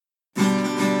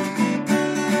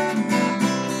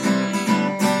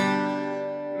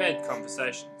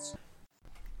Conversations.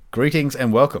 Greetings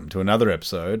and welcome to another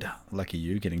episode. Lucky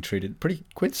you, getting treated pretty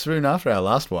quick soon after our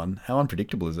last one. How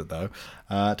unpredictable is it, though?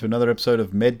 To another episode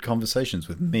of Med Conversations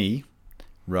with me,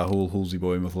 Rahul Hulsey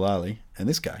Boy Muthalali, and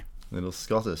this guy, Little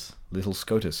Scotus. Little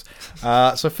Scotus.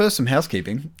 So first, some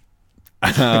housekeeping.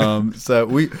 Look,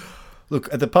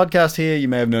 at the podcast here, you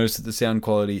may have noticed that the sound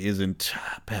quality isn't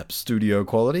perhaps studio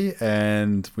quality,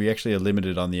 and we actually are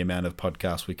limited on the amount of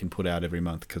podcasts we can put out every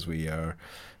month because we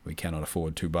cannot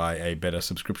afford to buy a better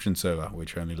subscription server,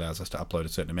 which only allows us to upload a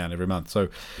certain amount every month. So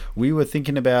we were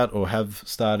thinking about, or have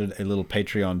started, a little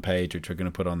Patreon page, which we're going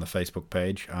to put on the Facebook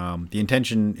page. The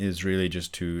intention is really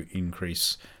just to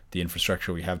increase the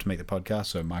infrastructure we have to make the podcast,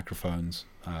 so microphones,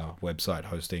 website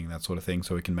hosting, that sort of thing,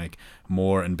 so we can make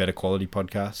more and better quality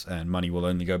podcasts, and money will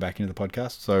only go back into the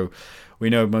podcast. So we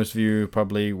know most of you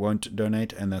probably won't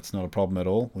donate, and that's not a problem at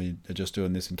all. We are just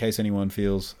doing this in case anyone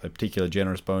feels a particular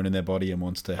generous bone in their body and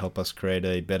wants to help us create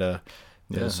a better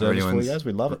service for you guys.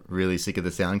 We love it. Really sick of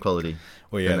the sound quality.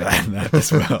 Well, yeah, that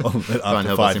as well. But Try and after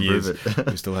help 5 us years, improve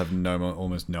it. we still have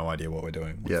almost no idea what we're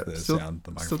doing with the sound,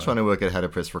 the microphone. Still trying to work out how to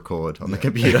press record on the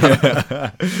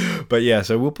computer. But yeah,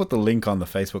 so we'll put the link on the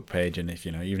Facebook page, and if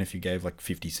even if you gave like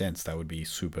 50 cents, that would be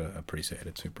super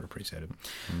appreciated.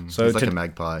 So it's like a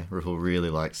magpie. Rahul really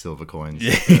likes silver coins.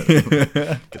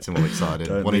 Yeah. Gets him all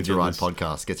excited. Wanting to write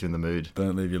podcasts gets him in the mood.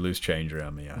 Don't leave your loose change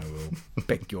around me. I will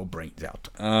peck your brains out.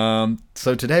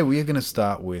 So today we are going to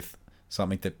start with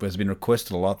something that has been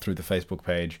requested a lot through the Facebook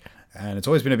page, and it's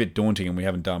always been a bit daunting, and we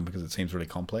haven't done because it seems really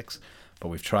complex, but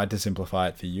we've tried to simplify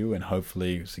it for you and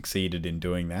hopefully succeeded in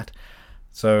doing that.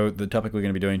 So the topic we're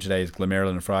going to be doing today is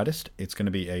glomerulonephritis. It's going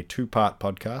to be a 2-part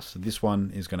podcast. So this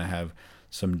one is going to have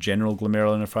some general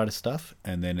glomerulonephritis stuff,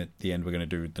 and then at the end we're going to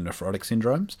do the nephrotic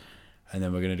syndromes, and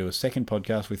then we're going to do a second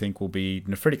podcast we think will be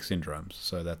nephritic syndromes.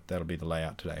 So that'll be the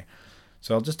layout today.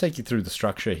 So I'll just take you through the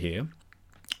structure here.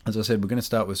 As I said, we're going to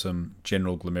start with some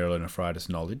general glomerulonephritis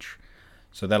knowledge.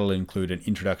 So that'll include an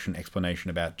introduction explanation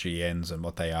about GNs and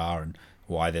what they are and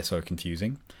why they're so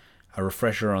confusing. A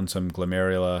refresher on some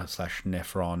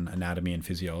glomerular/nephron anatomy and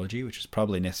physiology, which is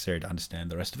probably necessary to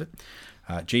understand the rest of it.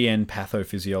 GN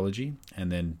pathophysiology,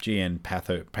 and then GN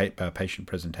patient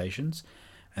presentations,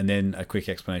 and then a quick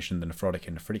explanation of the nephrotic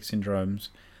and nephritic syndromes,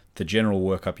 the general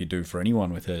workup you do for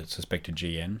anyone with a suspected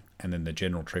GN, and then the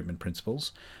general treatment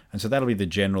principles. And so that'll be the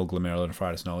general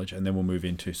glomerulonephritis knowledge, and then we'll move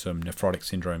into some nephrotic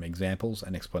syndrome examples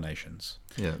and explanations.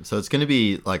 Yeah, so it's going to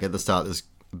be, like at the start, there's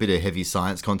a bit of heavy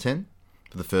science content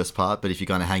for the first part, but if you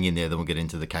kind of hang in there, then we'll get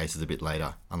into the cases a bit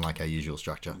later, unlike our usual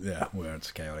structure. Yeah, where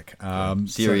it's chaotic.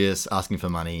 Serious, asking for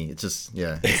money. It's just,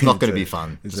 it's not going to be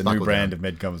fun. It's just a new brand of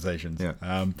Med Conversations.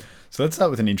 Yeah. So let's start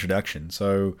with an introduction.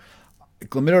 So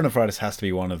glomerulonephritis has to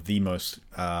be one of the most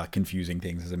confusing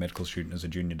things as a medical student, as a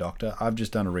junior doctor. I've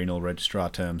just done a renal registrar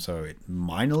term, so it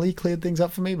minorly cleared things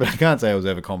up for me, but I can't say I was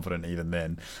ever confident even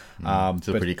then.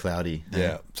 Still pretty cloudy.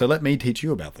 Yeah. So let me teach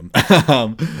you about them.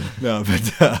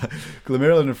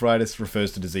 Glomerulonephritis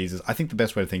refers to diseases. I think the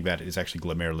best way to think about it is actually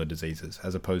glomerular diseases,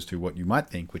 as opposed to what you might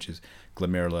think, which is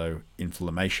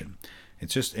glomeruloinflammation.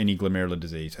 It's just any glomerular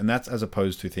disease, and that's as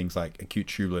opposed to things like acute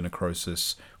tubular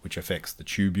necrosis, which affects the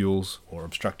tubules, or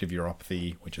obstructive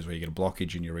uropathy, which is where you get a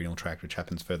blockage in your renal tract, which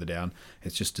happens further down.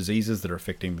 It's just diseases that are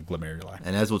affecting the glomeruli.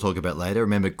 And as we'll talk about later,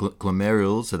 remember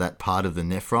glomerules are that part of the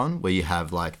nephron where you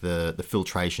have like the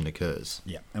filtration occurs.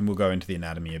 Yeah, and we'll go into the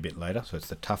anatomy a bit later. So it's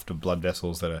the tuft of blood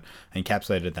vessels that are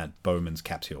encapsulated in that Bowman's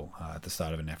capsule at the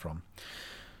start of a nephron.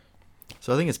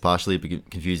 So I think it's partially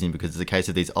confusing because it's a case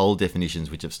of these old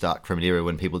definitions which have stuck from an era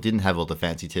when people didn't have all the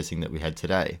fancy testing that we had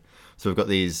today. So we've got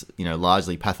these,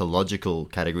 largely pathological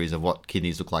categories of what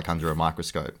kidneys look like under a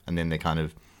microscope, and then they're kind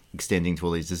of extending to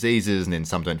all these diseases, and then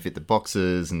some don't fit the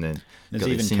boxes, and then there's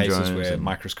even cases where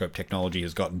microscope technology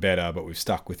has gotten better, but we've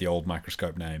stuck with the old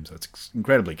microscope name, so it's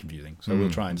incredibly confusing. So we'll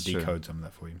try and decode some of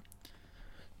that for you.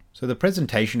 So the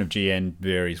presentation of GN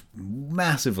varies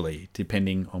massively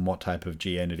depending on what type of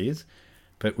GN it is,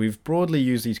 but we've broadly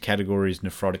used these categories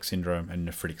nephrotic syndrome and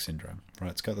nephritic syndrome.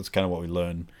 Right? That's kind of what we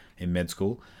learn in med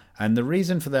school. And the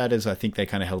reason for that is I think they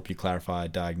kind of help you clarify a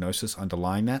diagnosis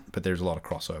underlying that, but there's a lot of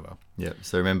crossover. Yeah,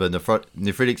 so remember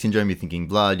nephritic syndrome, you're thinking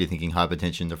blood, you're thinking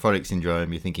hypertension. Nephrotic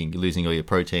syndrome, you're thinking you're losing all your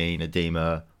protein,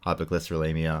 edema,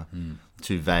 hypercholesterolemia,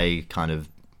 2 vague kind of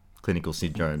clinical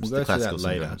syndromes, We'll go the classical through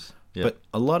that later. syndromes. Yep. But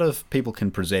a lot of people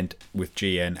can present with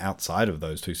GN outside of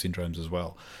those 2 syndromes as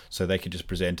well. So they could just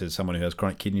present as someone who has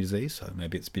chronic kidney disease. So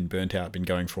maybe it's been burnt out, been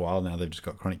going for a while, now they've just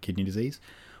got chronic kidney disease.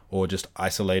 Or just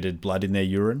isolated blood in their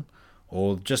urine.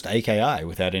 Or just AKI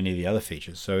without any of the other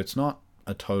features. So it's not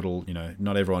a total,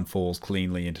 not everyone falls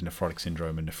cleanly into nephrotic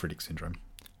syndrome and nephritic syndrome.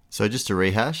 So just to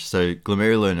rehash, so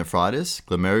glomerulonephritis,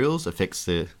 glomerulus affects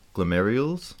the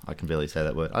glomerules. I can barely say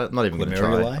that word. I'm not even going to try.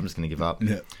 Glomeruli? I'm just going to give up.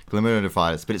 Yeah.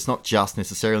 Glomerulonephritis, but it's not just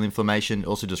necessarily inflammation. It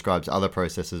also describes other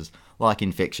processes like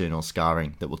infection or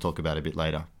scarring that we'll talk about a bit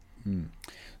later.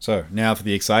 So now for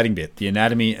the exciting bit, the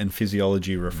anatomy and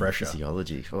physiology refresher.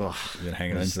 Physiology. Oh, You've been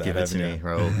hanging on just to that, give it to me, haven't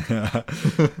you?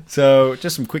 Raoul. So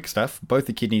just some quick stuff. Both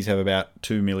the kidneys have about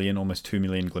 2 million, almost 2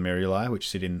 million glomeruli, which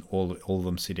sit in all of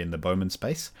them sit in the Bowman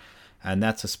space. And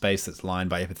that's a space that's lined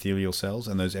by epithelial cells,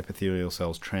 and those epithelial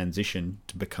cells transition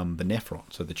to become the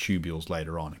nephron, so the tubules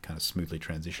later on. It kind of smoothly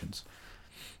transitions.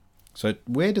 So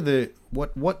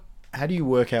how do you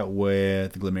work out where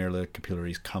the glomerular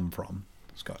capillaries come from,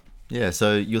 Scott? Yeah,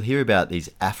 so you'll hear about these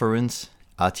afferent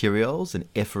arterioles and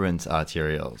efferent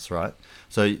arterioles, right?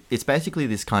 So it's basically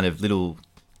this kind of little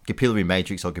capillary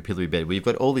matrix or capillary bed where you've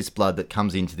got all this blood that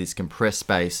comes into this compressed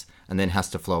space and then has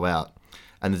to flow out.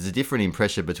 And there's a difference in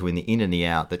pressure between the in and the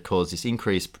out that causes this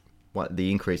increased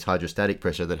hydrostatic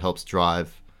pressure that helps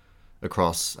drive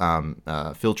across,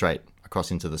 filtrate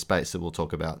across into the space that we'll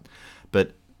talk about.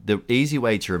 But the easy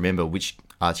way to remember which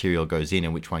arteriole goes in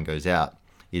and which one goes out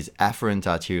is afferent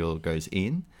arteriole goes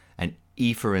in and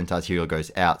efferent arteriole goes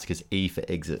out, because E for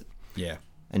exit. Yeah.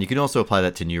 And you can also apply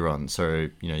that to neurons. So,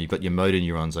 you've got your motor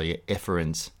neurons or your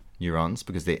efferent neurons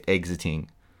because they're exiting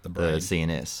the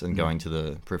CNS and going to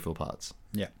the peripheral parts.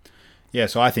 Yeah. Yeah,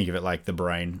 so I think of it like the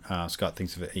brain. Scott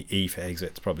thinks of it E for exit.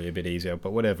 It's probably a bit easier,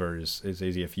 but whatever is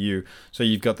easier for you. So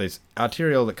you've got this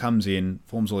arteriole that comes in,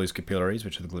 forms all these capillaries,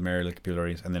 which are the glomerular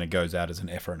capillaries, and then it goes out as an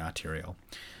efferent arteriole.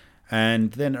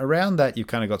 And then around that, you've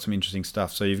kind of got some interesting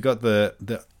stuff. So you've got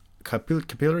the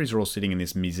capillaries are all sitting in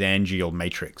this mesangial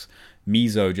matrix.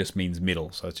 Meso just means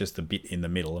middle, so it's just the bit in the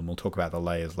middle, and we'll talk about the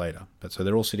layers later. But so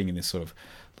they're all sitting in this sort of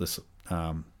this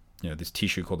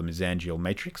tissue called the mesangial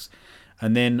matrix.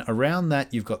 And then around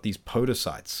that, you've got these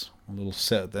podocytes, a little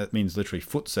cell, that means literally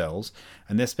foot cells,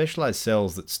 and they're specialized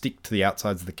cells that stick to the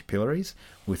outsides of the capillaries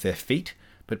with their feet.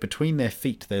 But between their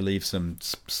feet, they leave some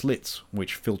slits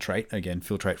which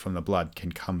filtrate from the blood,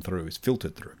 can come through, is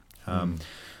filtered through.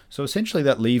 So essentially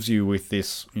that leaves you with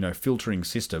this, filtering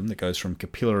system that goes from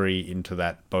capillary into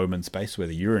that Bowman space where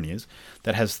the urine is,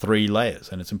 that has 3 layers.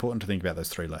 And it's important to think about those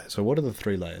 3 layers. So what are the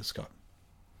 3 layers, Scott?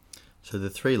 So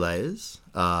the 3 layers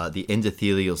are the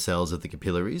endothelial cells of the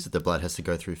capillaries that the blood has to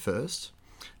go through first.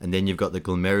 And then you've got the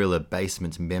glomerular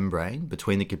basement membrane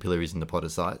between the capillaries and the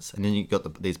podocytes. And then you've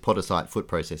got these podocyte foot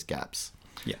process gaps.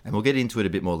 Yeah. And we'll get into it a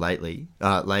bit more later.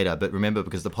 But remember,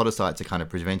 because the podocytes are kind of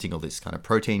preventing all this kind of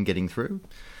protein getting through.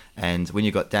 And when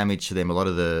you've got damage to them, a lot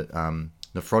of the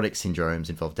nephrotic syndromes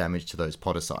involve damage to those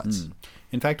podocytes.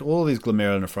 In fact, all of these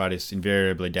glomerulonephritis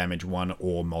invariably damage one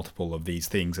or multiple of these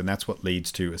things, and that's what leads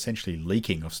to essentially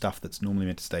leaking of stuff that's normally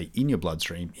meant to stay in your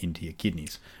bloodstream into your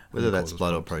kidneys. Whether that's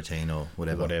blood or protein or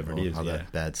whatever it is, other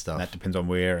bad stuff. That depends on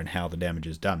where and how the damage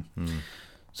is done.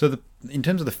 So in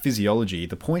terms of the physiology,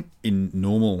 the point in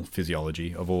normal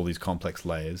physiology of all these complex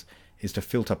layers is to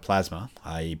filter plasma,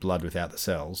 i.e. blood without the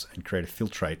cells, and create a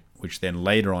filtrate, which then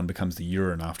later on becomes the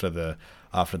urine after the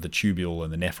tubule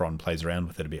and the nephron plays around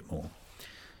with it a bit more.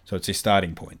 So it's a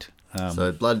starting point.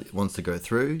 So blood wants to go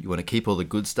through. You want to keep all the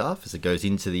good stuff as it goes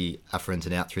into the afferent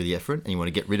and out through the efferent, and you want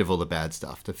to get rid of all the bad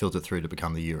stuff to filter through to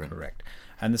become the urine. Correct.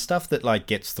 And the stuff that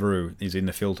gets through is in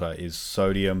the filter is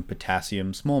sodium,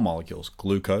 potassium, small molecules,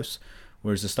 glucose.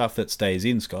 Whereas the stuff that stays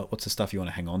in, Scott, what's the stuff you want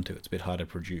to hang on to? It's a bit harder to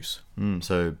produce.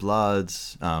 So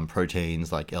bloods,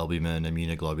 proteins like albumin,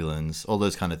 immunoglobulins, all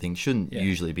those kind of things shouldn't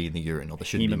usually be in the urine, or there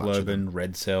shouldn't be much of them. Hemoglobin,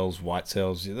 red cells, white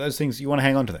cells, those things, you want to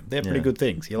hang on to them. They're pretty good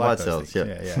things. You like white those cells,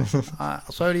 things. Yeah.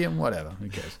 Sodium, whatever, who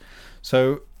cares?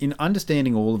 So in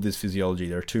understanding all of this physiology,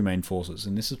 there are 2 main forces,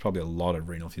 and this is probably a lot of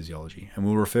renal physiology, and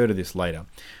we'll refer to this later.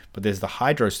 But there's the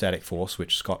hydrostatic force,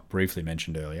 which Scott briefly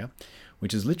mentioned earlier,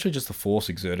 which is literally just the force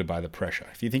exerted by the pressure.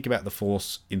 If you think about the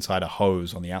force inside a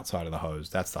hose on the outside of the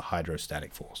hose, that's the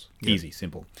hydrostatic force. Easy,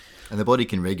 simple. And the body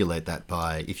can regulate that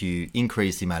by, if you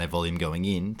increase the amount of volume going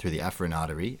in through the afferent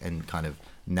artery and kind of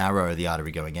narrow the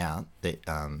artery going out, the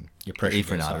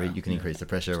efferent artery, you can increase the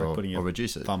pressure or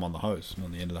reduce it. Thumb on the hose,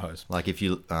 on the end of the hose. Like if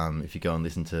you go and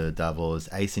listen to Darvor's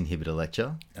ACE inhibitor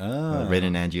lecture,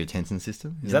 renin-angiotensin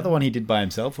system. Is that the one he did by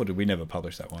himself, or did we never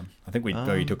publish that one? I think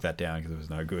he took that down because it was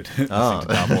no good. Oh.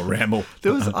 Darvor ramble.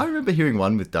 I remember hearing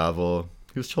one with Darvor.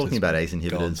 He was talking about ACE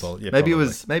inhibitors. Maybe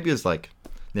it was like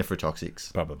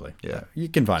nephrotoxics. Probably. Yeah. You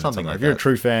can find something it somewhere. like if you're that. a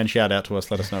true fan, shout out to us.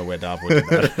 Let us know where Darvor did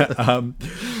that.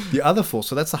 The other force,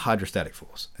 so that's the hydrostatic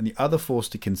force. And the other force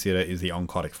to consider is the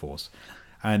oncotic force.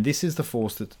 And this is the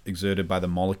force that's exerted by the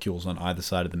molecules on either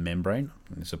side of the membrane.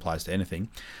 This applies to anything.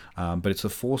 But it's the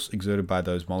force exerted by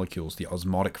those molecules, the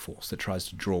osmotic force, that tries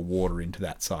to draw water into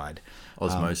that side.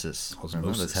 Osmosis.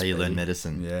 Remember, that's how you learn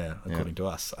medicine. Yeah, according to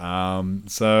us.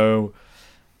 So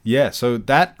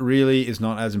that really is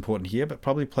not as important here, but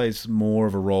probably plays more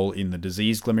of a role in the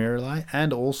disease glomeruli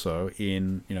and also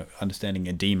in understanding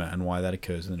edema and why that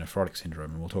occurs in the nephrotic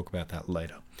syndrome. And we'll talk about that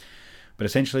later. But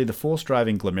essentially, the force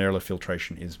driving glomerular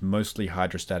filtration is mostly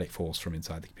hydrostatic force from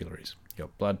inside the capillaries. You've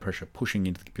got blood pressure pushing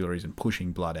into the capillaries and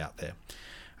pushing blood out there.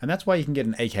 And that's why you can get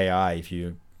an AKI if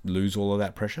you lose all of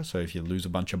that pressure. So if you lose a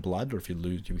bunch of blood, or if you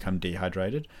become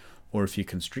dehydrated, or if you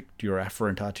constrict your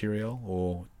afferent arteriole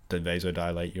or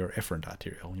vasodilate your efferent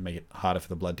arteriole, you make it harder for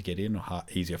the blood to get in or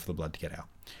easier for the blood to get out.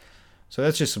 So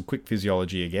that's just some quick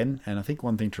physiology again. And I think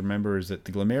one thing to remember is that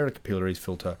the glomerular capillaries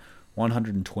filter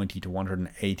 120 to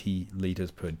 180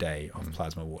 litres per day of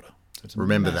plasma water. So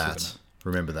Remember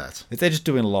that. They're just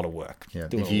doing a lot of work. Yeah.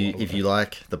 If you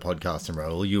like the podcast and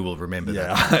Raoul, you will remember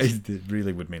that. Yeah, it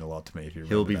really would mean a lot to me if you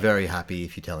remember. He'll be very happy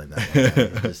if you tell him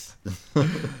that.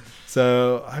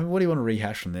 So, what do you want to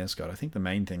rehash from there, Scott? I think the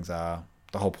main things are,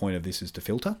 the whole point of this is to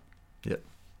filter. Yep.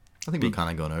 I think we've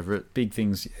kind of gone over it. Big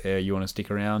things you want to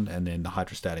stick around, and then the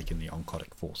hydrostatic and the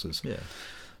oncotic forces. Yeah.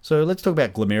 So let's talk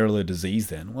about glomerular disease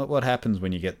then. What happens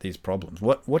when you get these problems?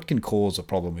 What can cause a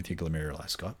problem with your glomeruli,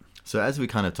 Scott? So as we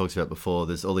kind of talked about before,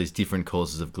 there's all these different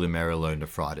causes of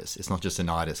glomerulonephritis. It's not just an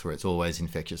itis where it's always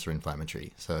infectious or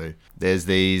inflammatory. So there's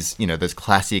these, those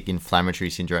classic inflammatory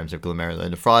syndromes of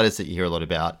glomerulonephritis that you hear a lot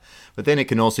about. But then it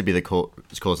can also be the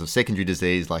cause of secondary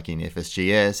disease, like in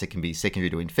FSGS. It can be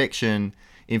secondary to infection,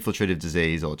 infiltrative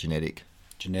disease, or genetic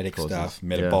causes. Stuff,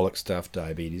 metabolic stuff,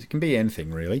 diabetes. It can be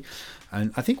anything, really.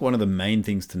 And I think one of the main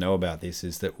things to know about this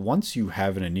is that once you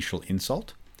have an initial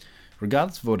insult,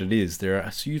 regardless of what it is, there are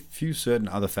a few certain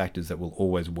other factors that will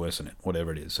always worsen it,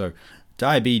 whatever it is. So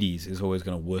diabetes is always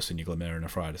going to worsen your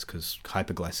glomerulonephritis because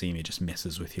hyperglycemia just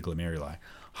messes with your glomeruli.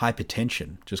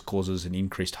 Hypertension just causes an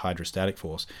increased hydrostatic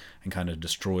force and kind of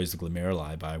destroys the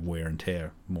glomeruli by wear and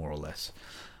tear, more or less.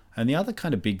 And the other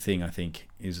kind of big thing, I think,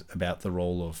 is about the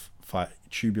role of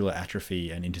tubular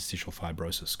atrophy and interstitial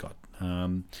fibrosis, Scott.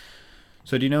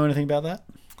 So do you know anything about that?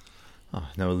 I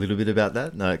know a little bit about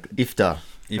that. No, IFTA.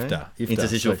 IFTA.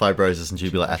 Interstitial fibrosis and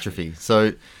tubular atrophy.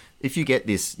 So if you get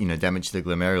this, damage to the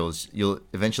glomerulus, you'll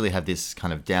eventually have this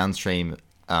kind of downstream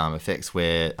effects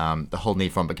where the whole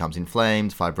nephron becomes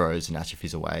inflamed, fibrosed, and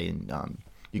atrophies away, and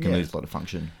you can lose a lot of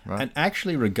function, right? And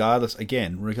actually, regardless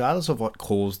of what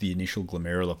caused the initial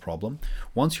glomerular problem,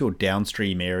 once your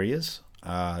downstream areas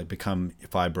become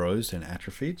fibrosed and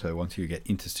atrophied, so once you get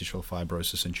interstitial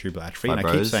fibrosis and tubular atrophy, and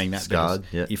I keep saying that scarred,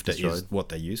 because IFTA is what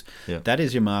they use, Yep. that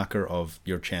is your marker of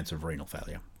your chance of renal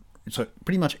failure. So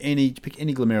pretty much pick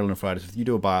any glomerulonephritis, if you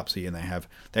do a biopsy and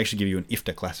they actually give you an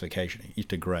IFTA classification,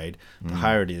 IFTA grade, the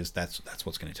higher it is, that's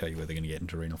what's going to tell you whether they're going to get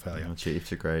into renal failure. What's your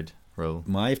IFTA grade, Raoul?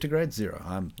 My IFTA grade 0.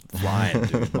 I'm flying,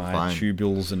 dude. My Fine.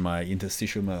 tubules and my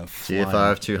interstitium are flying.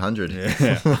 GFR of 200.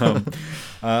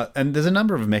 Yeah. And there's a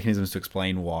number of mechanisms to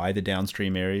explain why the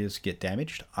downstream areas get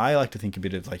damaged. I like to think a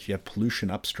bit of like, if you have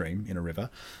pollution upstream in a river,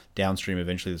 downstream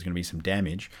eventually there's going to be some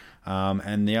damage.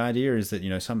 And the idea is that,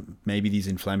 maybe these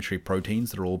inflammatory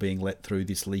proteins that are all being let through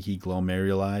this leaky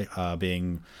glomeruli are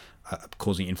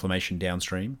causing inflammation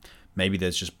downstream. Maybe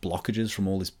there's just blockages from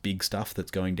all this big stuff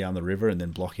that's going down the river and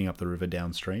then blocking up the river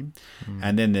downstream.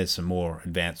 And then there's some more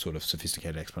advanced sort of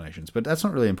sophisticated explanations. But that's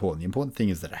not really important. The important thing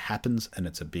is that it happens and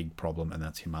it's a big problem, and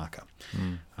that's your marker.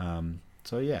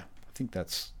 I think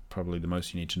that's probably the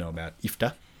most you need to know about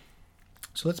IFTA.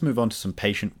 So let's move on to some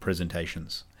patient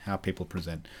presentations, how people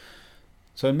present.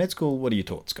 So in med school, what are you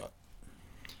taught, Scott?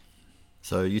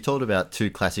 So you told about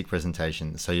two classic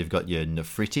presentations. So you've got your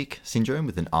nephritic syndrome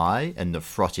with an I and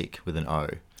nephrotic with an O.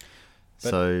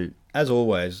 As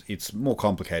always, it's more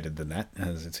complicated than that,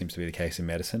 as it seems to be the case in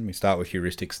medicine. We start with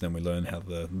heuristics, then we learn how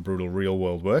the brutal real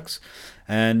world works.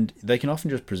 And they can often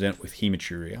just present with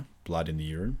hematuria, blood in the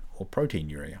urine, or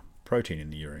proteinuria, protein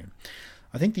in the urine.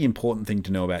 I think the important thing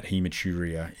to know about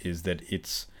hematuria is that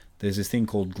there's this thing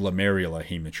called glomerular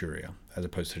hematuria, as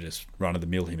opposed to just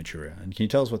run-of-the-mill hematuria. And can you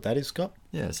tell us what that is, Scott?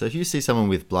 Yeah, so if you see someone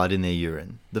with blood in their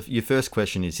urine, your first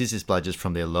question is this blood just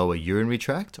from their lower urinary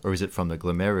tract, or is it from the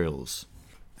glomerules?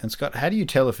 And Scott, how do you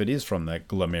tell if it is from the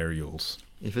glomerules?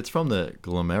 If it's from the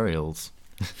glomerules,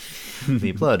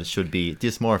 the blood should be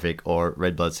dysmorphic or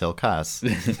red blood cell CAS.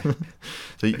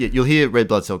 So you'll hear red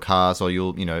blood cell CAS, or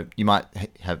you might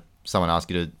have someone ask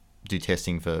you to do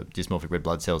testing for dysmorphic red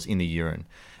blood cells in the urine.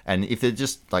 And if they're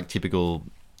just like typical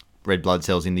red blood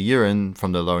cells in the urine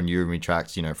from the lower urinary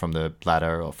tracts, from the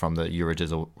bladder or from the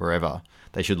ureters or wherever,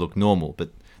 they should look normal.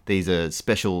 But these are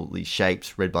specially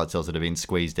shaped red blood cells that have been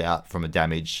squeezed out from a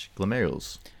damaged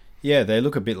glomerulus. Yeah, they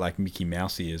look a bit like Mickey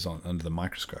Mouse ears under the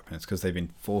microscope, and it's because they've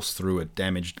been forced through a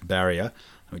damaged barrier,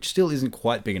 which still isn't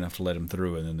quite big enough to let them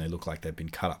through, and then they look like they've been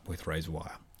cut up with razor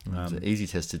wire. It's an easy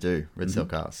test to do, red cell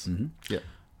casts. Yeah.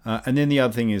 And then the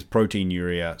other thing is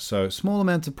proteinuria. So small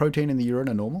amounts of protein in the urine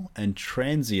are normal, and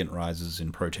transient rises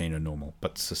in protein are normal.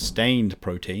 But sustained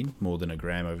protein, more than a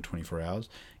gram over 24 hours,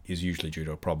 is usually due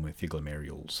to a problem with your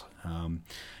glomerules.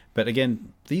 But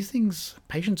again, these things,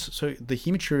 patients, so the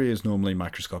hematuria is normally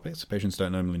microscopic, so patients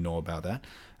don't normally know about that.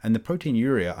 And the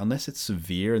proteinuria, unless it's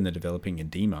severe and they're developing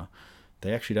edema,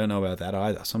 they actually don't know about that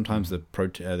either. Sometimes the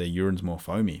urine's more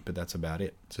foamy, but that's about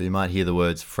it. So you might hear the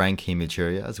words frank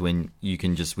hematuria as when you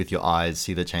can just with your eyes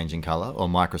see the change in colour, or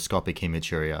microscopic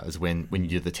hematuria as when you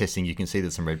do the testing you can see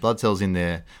there's some red blood cells in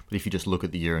there, but if you just look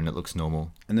at the urine it looks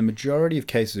normal. And the majority of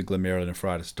cases of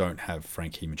glomerulonephritis don't have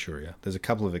frank hematuria. There's a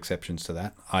couple of exceptions to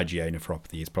that. IgA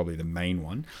nephropathy is probably the main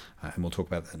one, and we'll talk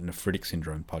about that in the nephritic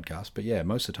syndrome podcast. But yeah,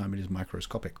 most of the time it is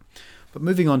microscopic. But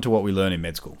moving on to what we learn in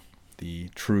med school, the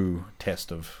true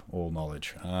test of all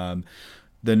knowledge. The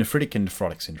nephritic and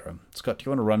nephrotic syndrome. Scott, do you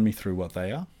want to run me through what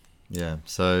they are? Yeah,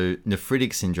 so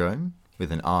nephritic syndrome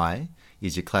with an I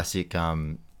is your classic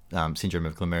syndrome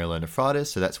of glomerulonephritis.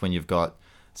 So that's when you've got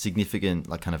significant,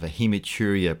 like kind of a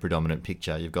hematuria predominant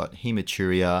picture. You've got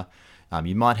hematuria.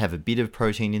 You might have a bit of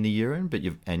protein in the urine, but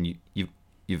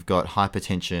you've got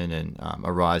hypertension and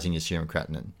a rise in your serum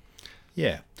creatinine.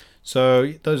 Yeah.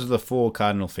 So those are the four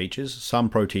cardinal features. Some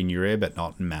proteinuria, but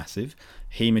not massive.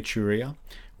 Hematuria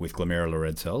with glomerular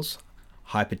red cells.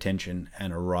 Hypertension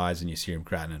and a rise in your serum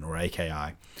creatinine, or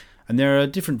AKI. And there are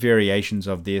different variations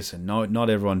of this, and not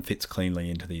everyone fits cleanly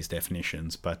into these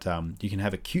definitions, but you can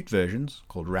have acute versions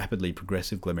called rapidly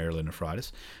progressive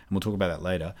glomerulonephritis, and we'll talk about that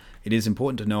later. It is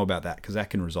important to know about that because that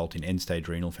can result in end-stage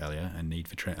renal failure and need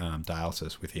for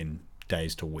dialysis within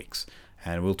days to weeks.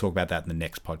 And we'll talk about that in the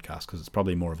next podcast because it's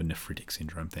probably more of a nephritic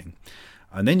syndrome thing.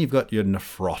 And then you've got your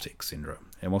nephrotic syndrome.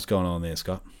 And what's going on there,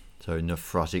 Scott? So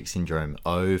nephrotic syndrome,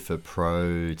 O for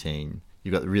protein.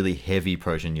 You've got really heavy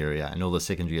proteinuria and all the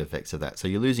secondary effects of that. So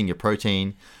you're losing your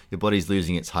protein, your body's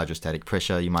losing its hydrostatic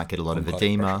pressure, you might get a lot of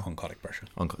edema. Oncotic pressure.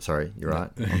 Sorry, you're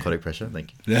right. Oncotic pressure,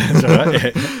 thank you. That's all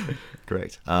right. Yeah.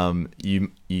 Correct.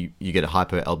 You get a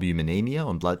hypoalbuminemia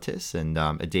on blood tests and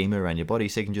edema around your body.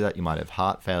 Second to that, you might have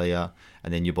heart failure,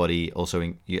 and then your body also,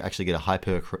 you actually get a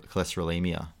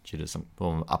hypercholesterolemia due to some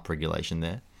form of upregulation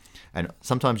there. And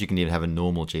sometimes you can even have a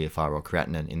normal GFR or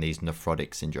creatinine in these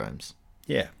nephrotic syndromes.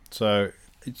 Yeah. So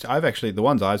the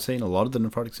ones I've seen, a lot of the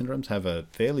nephrotic syndromes have a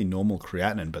fairly normal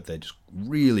creatinine, but they're just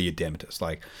really edematous.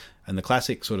 And the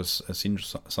classic sort of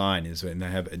sign is when they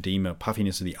have edema,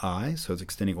 puffiness of the eyes, so it's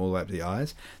extending all the way up to the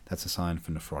eyes. That's a sign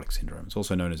for nephrotic syndrome. It's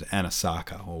also known as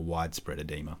anasarca, or widespread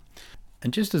edema.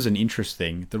 And just as an interest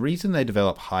thing, the reason they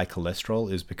develop high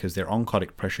cholesterol is because their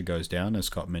oncotic pressure goes down, as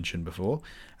Scott mentioned before,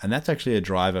 and that's actually a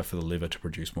driver for the liver to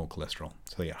produce more cholesterol.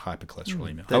 So they get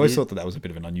hypercholesterolemia. I always thought that was a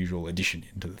bit of an unusual addition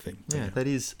into the thing. Yeah, that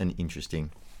is an interesting.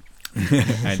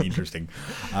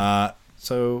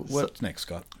 So what's next,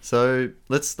 Scott? So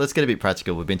let's get a bit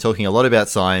practical. We've been talking a lot about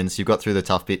science. You've got through the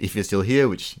tough bit if you're still here,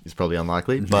 which is probably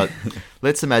unlikely. But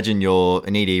let's imagine you're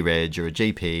an ED reg or a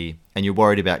GP and you're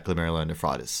worried about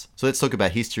glomerulonephritis. So let's talk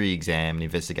about history, exam, and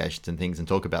investigations and things and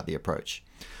talk about the approach.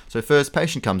 So first,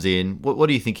 patient comes in. What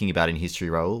are you thinking about in history,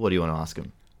 Raoul? What do you want to ask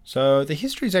them? So the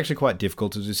history is actually quite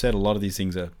difficult. As we said, a lot of these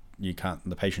things the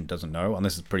patient doesn't know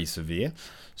unless it's pretty severe.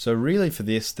 So really for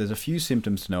this, there's a few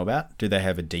symptoms to know about. Do they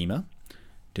have edema?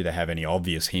 Do they have any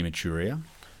obvious hematuria?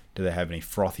 Do they have any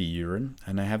frothy urine?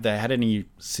 And have they had any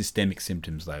systemic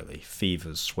symptoms lately?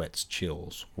 Fevers, sweats,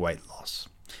 chills, weight loss.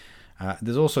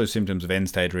 There's also symptoms of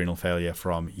end-stage renal failure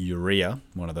from urea,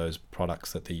 one of those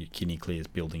products that the kidney clears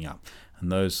building up.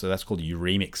 And so that's called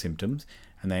uremic symptoms.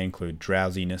 And they include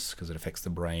drowsiness because it affects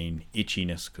the brain,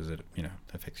 itchiness because it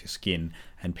affects your skin,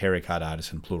 and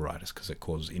pericarditis and pleuritis because it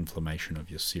causes inflammation of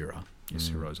your serosa.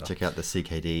 Check out the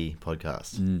CKD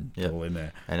podcast. All in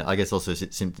there. And I guess also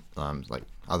symptoms like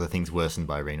other things worsened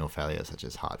by renal failure, such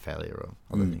as heart failure or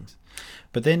other things.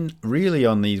 But then really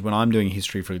on these, when I'm doing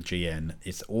history for GN,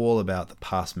 it's all about the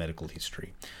past medical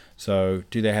history. So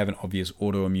do they have an obvious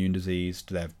autoimmune disease?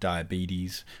 Do they have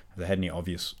diabetes? Have they had any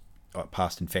obvious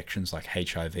past infections like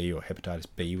HIV or hepatitis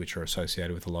B, which are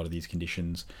associated with a lot of these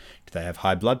conditions? Do they have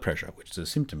high blood pressure, which is a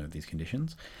symptom of these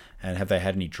conditions? And have they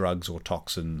had any drugs or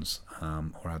toxins,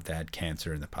 or have they had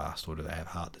cancer in the past, or do they have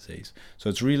heart disease? So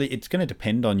it's going to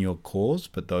depend on your cause,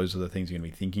 but those are the things you're going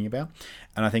to be thinking about.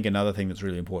 And I think another thing that's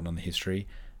really important on the history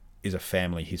is a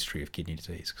family history of kidney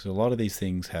disease, because a lot of these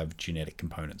things have genetic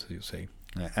components, as you'll see.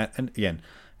 And again,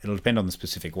 it'll depend on the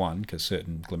specific one, because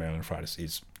certain glomerulonephritis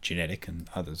is genetic and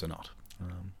others are not.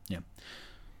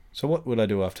 So what would I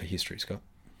do after history, Scott?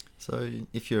 So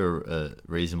if you're a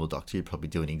reasonable doctor, you'd probably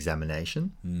do an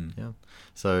examination. Yeah.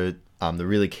 So the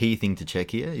really key thing to check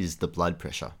here is the blood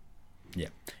pressure. Yeah.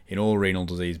 In all renal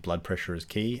disease, blood pressure is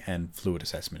key and fluid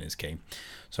assessment is key.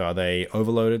 So are they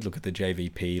overloaded? Look at the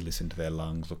JVP, listen to their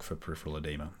lungs, look for peripheral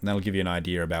edema. And that'll give you an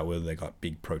idea about whether they got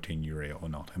big protein urea or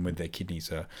not, and whether their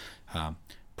kidneys are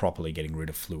properly getting rid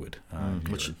of fluid.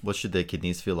 What should their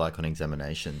kidneys feel like on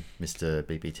examination, Mr.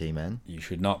 BPT man? You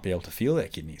should not be able to feel their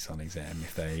kidneys on exam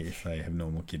if they have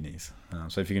normal kidneys.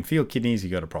 So if you can feel kidneys, you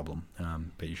got a problem,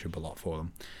 but you should allot for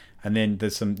them. And then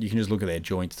you can just look at their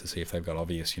joints to see if they've got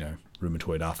obvious,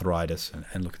 rheumatoid arthritis,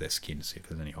 and look at their skin to see if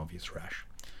there's any obvious rash.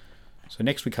 So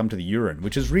next we come to the urine,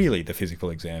 which is really the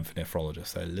physical exam for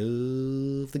nephrologists. They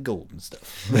love the golden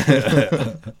stuff.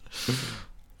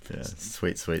 Yeah,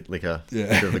 sweet liquor,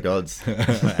 liquor of the gods.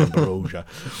 Ambrosia.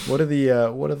 What are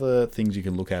the things you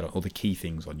can look at, or the key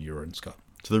things on urine, Scott?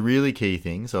 So the really key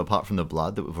things, so apart from the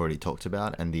blood that we've already talked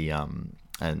about, and the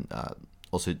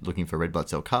also looking for red blood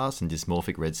cell casts and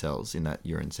dysmorphic red cells in that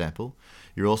urine sample,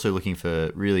 you're also looking for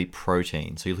really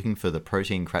protein. So you're looking for the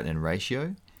protein creatinine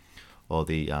ratio, or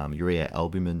the urea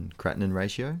albumin creatinine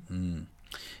ratio.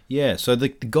 Yeah, so the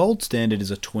gold standard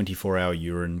is a 24-hour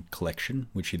urine collection,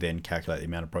 which you then calculate the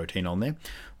amount of protein on there.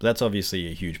 But that's obviously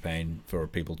a huge pain for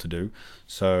people to do.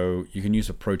 So you can use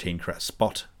a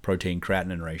spot protein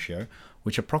creatinine ratio,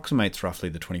 which approximates roughly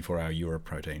the 24-hour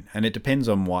uroprotein. And it depends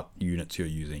on what units you're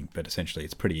using, but essentially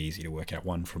it's pretty easy to work out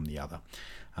one from the other.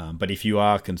 But if you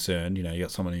are concerned, you got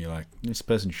someone and you're like, this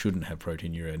person shouldn't have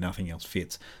protein urea, nothing else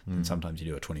fits, then sometimes you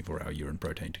do a 24-hour urine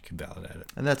protein to validate it.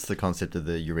 And that's the concept of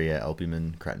the urea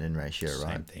albumin creatinine ratio,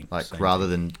 right? Same thing. Rather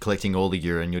than collecting all the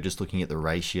urine, you're just looking at the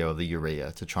ratio of the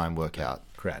urea to try and work out,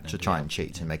 creatinine, to try and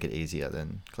cheat and make it easier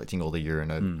than collecting all the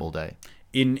urine all day.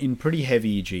 In pretty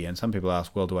heavy EG, some people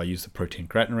ask, well, do I use the protein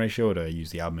creatinine ratio or do I use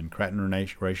the albumin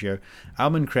creatinine ratio?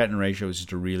 Albumin creatinine ratio is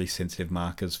just a really sensitive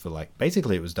markers for,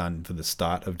 basically it was done for the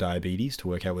start of diabetes to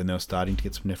work out when they were starting to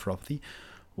get some nephropathy.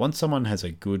 Once someone has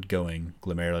a good going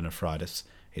glomerulonephritis,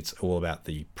 it's all about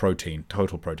the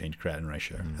total protein to creatinine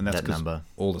ratio. And that's because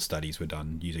all the studies were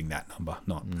done using that number,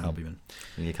 not albumin.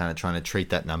 And you're kind of trying to treat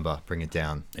that number, bring it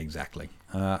down. Exactly.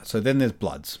 So then there's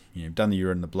bloods. You've done the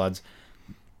urine and the bloods.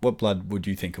 What blood would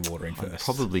you think of ordering first? I'd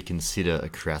probably consider a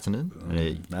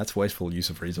creatinine. That's wasteful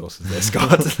use of resources there,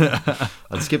 Scott.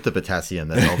 I'd skip the potassium.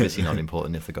 That's obviously not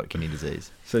important if they've got kidney disease.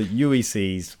 So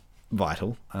UEC's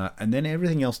vital, and then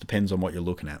everything else depends on what you're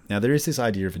looking at. Now, there is this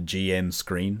idea of a GN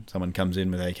screen. Someone comes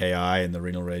in with AKI and the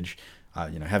renal reg.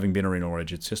 Having been a renal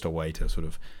reg, it's just a way to sort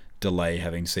of delay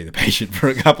having to see the patient for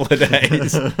a couple of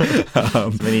days.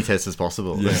 As many tests as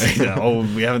possible. Yeah.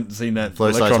 We haven't seen that flow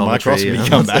electron microscopy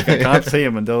come back. I can't see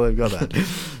them until they've got that.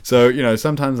 So,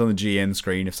 sometimes on the GN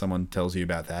screen, if someone tells you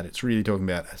about that, it's really talking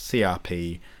about a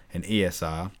CRP, an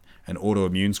ESR, an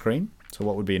autoimmune screen. So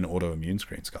what would be an autoimmune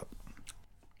screen, Scott?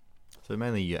 So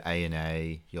mainly your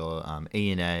ANA, your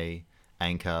ENA,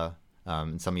 ANCA,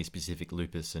 and some of your specific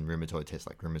lupus and rheumatoid tests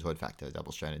like rheumatoid factor,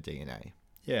 double-stranded DNA.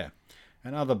 Yeah.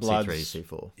 And other bloods, C3,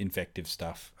 C4. Infective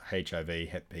stuff, HIV,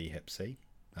 Hep B, Hep C,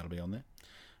 that'll be on there.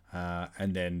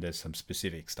 And then there's some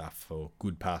specific stuff for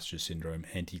Goodpasture syndrome,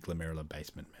 anti-glomerular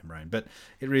basement membrane. But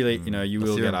it really, you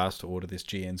will get asked to order this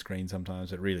GN screen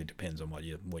sometimes. It really depends on what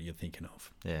you're thinking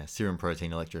of. Yeah, serum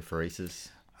protein electrophoresis.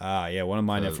 One of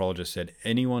my nephrologists said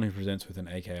anyone who presents with an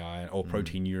AKI or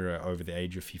protein urea over the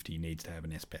age of 50 needs to have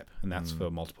an SPEP. And that's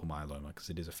for multiple myeloma because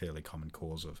it is a fairly common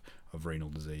cause of renal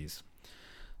disease.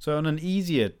 So on an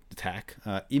easier attack,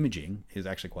 imaging is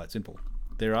actually quite simple.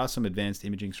 There are some advanced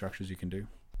imaging structures you can do.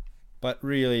 But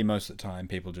really, most of the time,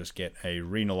 people just get a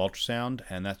renal ultrasound,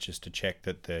 and that's just to check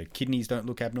that the kidneys don't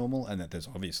look abnormal and that there's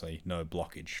obviously no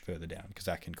blockage further down, because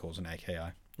that can cause an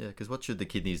AKI. Yeah, because what should the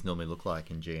kidneys normally look like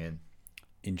in GN?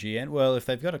 In GN? Well, if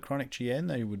they've got a chronic GN,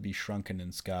 they would be shrunken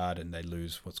and scarred, and they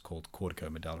lose what's called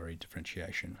corticomedullary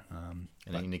differentiation.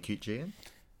 And in acute GN?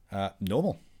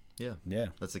 Normal. Yeah.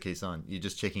 That's the key sign. You're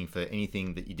just checking for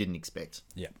anything that you didn't expect.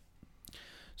 Yeah.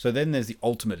 So then there's the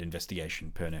ultimate investigation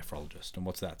per nephrologist. And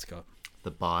what's that, Scott?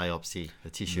 The biopsy,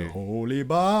 the tissue. The holy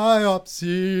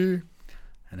biopsy.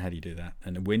 And how do you do that?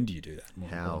 And when do you do that? More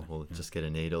How? importantly. Well, just get a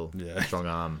needle, Yeah. strong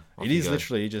arm. off It you is go.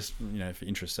 literally just, for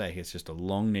interest's sake, it's just a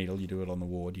long needle. You do it on the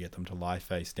ward. You get them to lie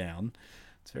face down.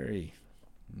 It's very,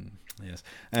 yes.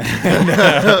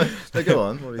 So go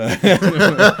on. What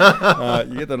are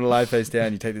you- You get them to lie face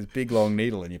down. You take this big long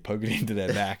needle and you poke it into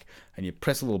their back, and you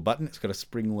press a little button. It's got a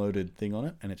spring-loaded thing on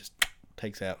it, and it just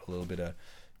takes out a little bit of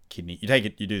kidney. You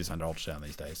do this under ultrasound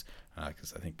these days,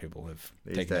 because I think people have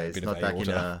These taken out a days, bit not of back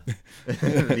aorta.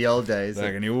 in the old days.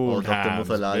 Back in the old old Dr. times.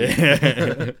 Mufalali.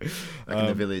 Yeah. Back in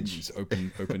the village. Just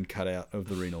open cutout of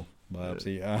the renal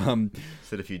biopsy.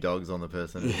 Set a few dogs on the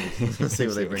person. See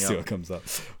what they bring see up. what comes up.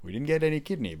 We didn't get any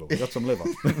kidney, but we got some liver.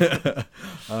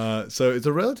 So it's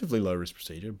a relatively low risk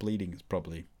procedure. Bleeding is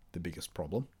probably the biggest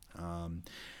problem.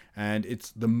 And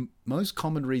it's the most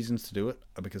common reasons to do it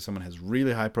are because someone has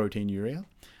really high proteinuria,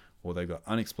 or they've got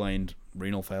unexplained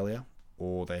renal failure,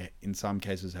 or they, in some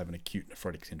cases, have an acute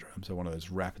nephrotic syndrome. So one of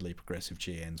those rapidly progressive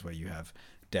GNs where you have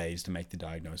days to make the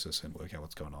diagnosis and work out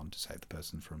what's going on to save the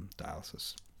person from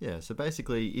dialysis. Yeah, so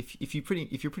basically, if you're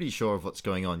pretty sure of what's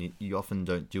going on, you often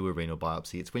don't do a renal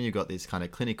biopsy. It's when you've got these kind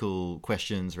of clinical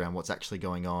questions around what's actually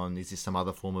going on. Is this some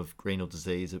other form of renal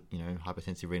disease,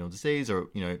 hypertensive renal disease, or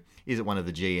is it one of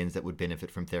the GNs that would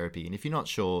benefit from therapy? And if you're not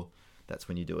sure, that's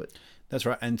when you do it. That's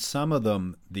right. And some of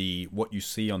them, what you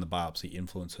see on the biopsy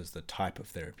influences the type of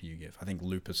therapy you give. I think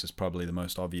lupus is probably the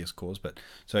most obvious cause, but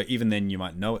so even then you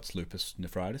might know it's lupus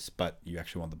nephritis, but you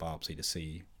actually want the biopsy to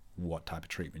see what type of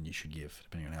treatment you should give,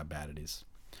 depending on how bad it is.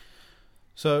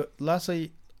 So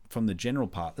lastly, from the general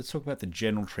part, let's talk about the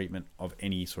general treatment of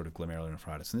any sort of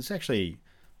glomerulonephritis. And this is actually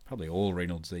probably all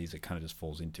renal disease it kind of just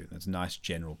falls into. There's nice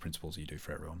general principles you do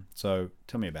for everyone. So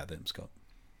tell me about them, Scott.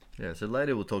 Yeah, so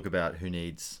later we'll talk about who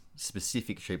needs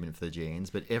specific treatment for the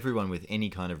GNs, but everyone with any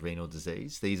kind of renal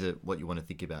disease, these are what you want to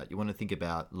think about. You want to think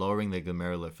about lowering the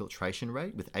glomerular filtration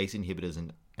rate with ACE inhibitors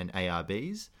and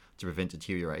ARBs to prevent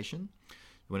deterioration.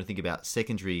 You want to think about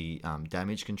secondary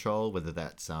damage control, whether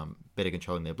that's better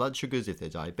controlling their blood sugars if they're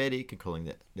diabetic,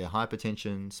 controlling their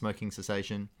hypertension, smoking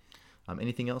cessation.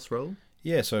 Anything else, Raoul?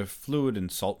 Yeah, so fluid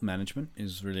and salt management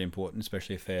is really important,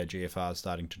 especially if their GFR is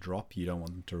starting to drop. You don't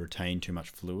want them to retain too much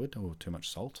fluid or too much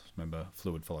salt. Remember,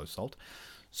 fluid follows salt.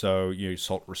 So you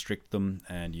salt restrict them,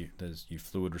 and you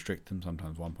fluid restrict them,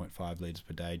 sometimes 1.5 litres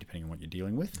per day, depending on what you're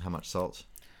dealing with. How much salt?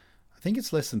 I think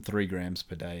it's less than 3 grams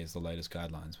per day is the latest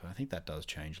guidelines, but I think that does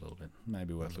change a little bit.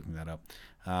 Maybe worth looking that up.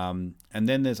 And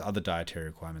then there's other dietary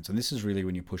requirements, and this is really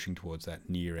when you're pushing towards that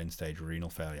near end-stage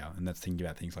renal failure, and that's thinking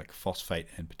about things like phosphate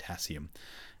and potassium.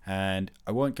 And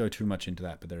I won't go too much into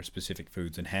that, but there are specific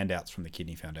foods and handouts from the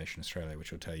Kidney Foundation Australia,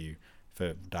 which will tell you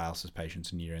for dialysis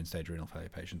patients and near end-stage renal failure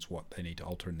patients what they need to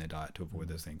alter in their diet to avoid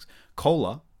those things.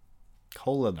 Cola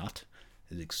nut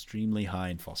is extremely high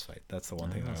in phosphate. That's the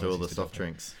one thing. So all the soft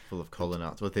drinks full of cola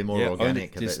nuts. Well, if they're more Yeah,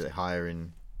 organic, only just- they're higher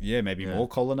in... Yeah, maybe more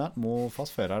cola nut, more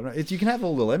phosphate. I don't know. You can have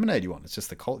all the lemonade you want. It's just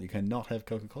the cola. You cannot have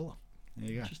Coca-Cola. There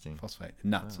you go. Interesting. Phosphate.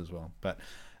 Nuts as well. But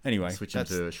anyway, Switch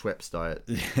into a Schweppes diet.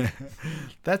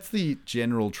 that's the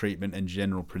general treatment and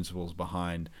general principles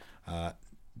behind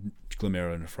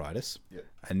glomerulonephritis. Yep.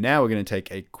 And now we're going to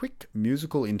take a quick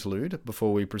musical interlude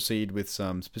before we proceed with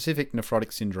some specific nephrotic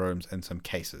syndromes and some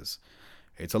cases.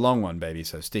 It's a long one, baby,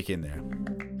 so stick in there.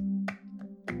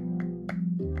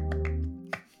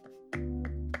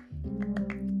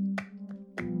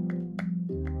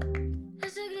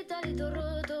 Ese gritarito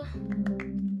roto,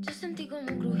 yo sentí como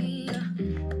crujía.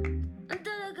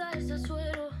 Antes de caerse al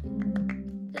suelo,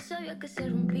 ya sabía que se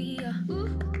rompía.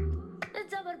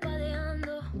 Está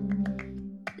parpadeando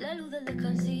la luz del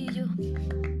descansillo.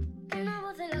 Una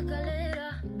voz de la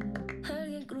escalera,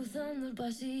 alguien cruzando el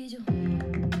pasillo.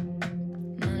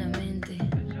 Malamente,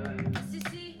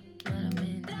 sí,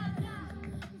 malamente.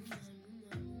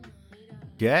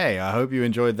 Okay, I hope you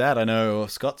enjoyed that. I know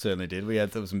Scott certainly did.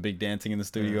 There was some big dancing in the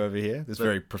studio over here. This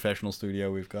very professional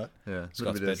studio we've got. Yeah,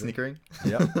 Scott's a bit of bedroom. snickering.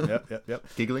 Yep.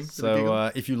 Giggling.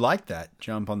 So if you like that,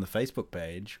 jump on the Facebook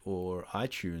page or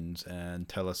iTunes and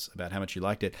tell us about how much you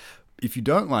liked it. If you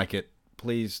don't like it,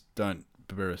 please don't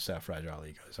burst our fragile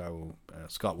egos.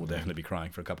 Scott will definitely be crying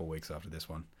for a couple of weeks after this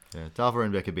one. Yeah, Dava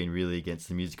and Beck have been really against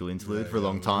the musical interlude for a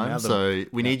long Now time, so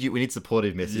we need you. We need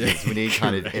supportive messages. We need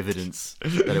kind of evidence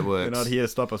that it works. They're not here to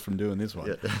stop us from doing this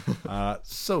one. Yeah.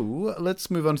 So let's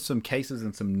move on to some cases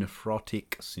and some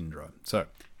nephrotic syndrome. So,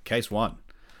 case 1.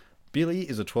 Billy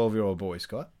is a 12-year-old boy,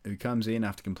 Scott, who comes in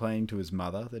after complaining to his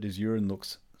mother that his urine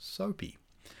looks soapy.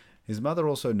 His mother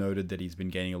also noted that he's been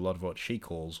gaining a lot of what she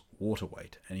calls water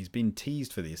weight, and he's been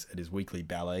teased for this at his weekly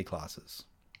ballet classes.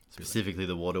 Specifically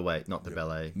the water weight, not the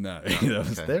ballet. No,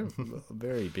 okay. they're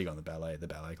very big on the ballet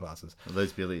classes.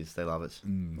 Those Billies, they love it.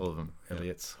 All of them.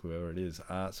 Elliott's, whoever it is.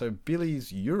 So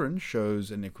Billy's urine shows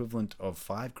an equivalent of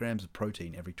 5 grams of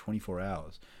protein every 24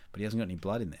 hours, but he hasn't got any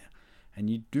blood in there. And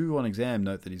you do on exam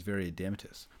note that he's very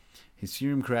edematous. His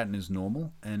serum creatinine is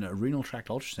normal, and a renal tract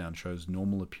ultrasound shows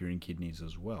normal appearing kidneys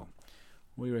as well.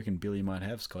 What do you reckon Billy might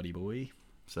have, Scotty boy?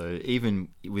 So even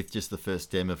with just the first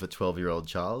stem of a 12-year-old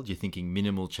child, you're thinking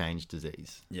minimal change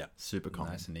disease. Yeah. Super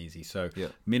common. Nice and easy. So Yeah.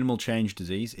 minimal change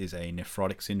disease is a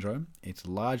nephrotic syndrome. It's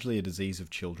largely a disease of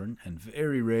children and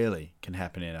very rarely can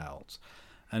happen in adults.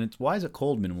 And why is it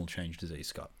called minimal change disease,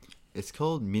 Scott? It's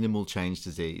called minimal change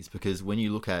disease because when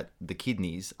you look at the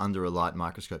kidneys under a light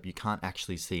microscope, you can't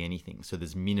actually see anything. So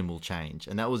there's minimal change.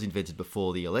 And that was invented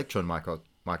before the electron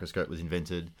microscope was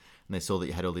invented. And they saw that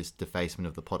you had all this defacement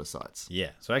of the podocytes. Yeah.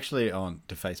 So actually on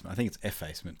defacement, I think it's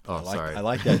effacement. Oh, sorry. I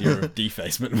like the idea of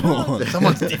defacement more.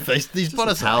 Someone's defaced these What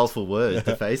a podocytes. powerful word,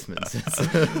 defacement.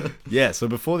 Yeah, so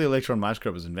before the electron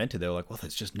microscope was invented, they were like, well,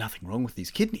 there's just nothing wrong with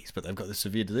these kidneys, but they've got this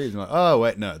severe disease. And I'm like, oh,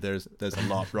 wait, no, there's a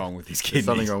lot wrong with these kidneys.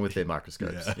 There's something wrong with their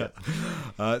microscopes.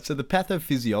 Yeah. So the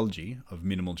pathophysiology of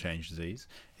minimal change disease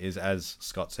is, as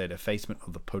Scott said, effacement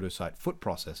of the podocyte foot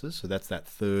processes. So that's that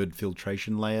third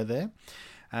filtration layer there.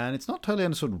 And it's not totally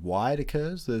understood why it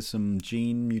occurs. There's some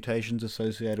gene mutations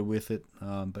associated with it,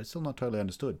 but it's still not totally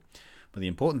understood. But the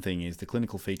important thing is the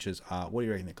clinical features are... What do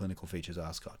you reckon the clinical features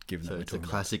are, Scott, given that So we're it's a talking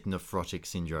classic nephrotic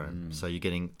syndrome. So you're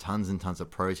getting tons and tons of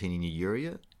protein in your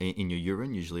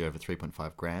urine, usually over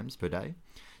 3.5 grams per day.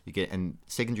 And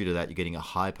secondary to that, you're getting a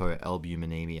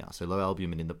hypoalbuminemia. So low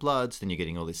albumin in the blood, so then you're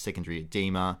getting all this secondary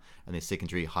edema and this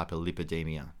secondary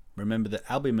hyperlipidemia. Remember that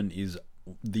albumin is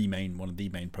one of the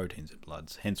main proteins in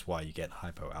bloods, hence why you get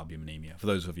hypoalbuminemia, for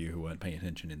those of you who weren't paying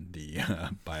attention in the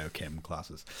biochem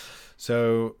classes.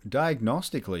 So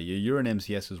diagnostically, your urine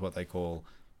MCS is what they call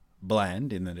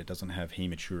bland, in that it doesn't have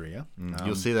hematuria.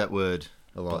 You'll see that word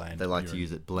a lot. bland They like urine. to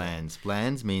use it, blands.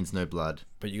 Blands means no blood.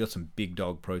 But you got some big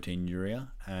dog proteinuria,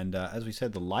 and as we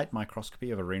said, the light microscopy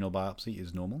of a renal biopsy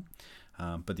is normal,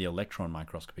 but the electron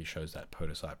microscopy shows that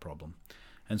podocyte problem.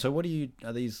 And so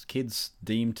are these kids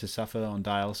deemed to suffer on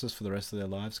dialysis for the rest of their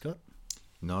lives, Scott?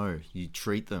 No, you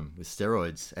treat them with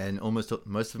steroids and most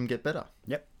of them get better.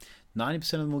 Yep.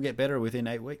 90% of them will get better within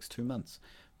 8 weeks, 2 months.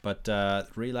 But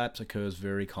relapse occurs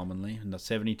very commonly, and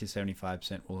 70 to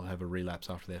 75% will have a relapse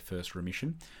after their first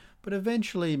remission. But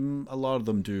eventually, a lot of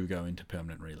them do go into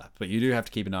permanent relapse. But you do have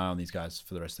to keep an eye on these guys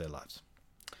for the rest of their lives.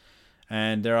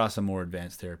 And there are some more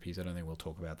advanced therapies. I don't think we'll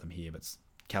talk about them here, but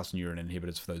calcineurin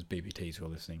inhibitors for those BPTs who are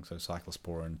listening. So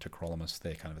cyclosporin, tacrolimus,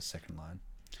 they're kind of a second line.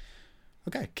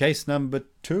 Okay, case number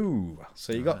 2.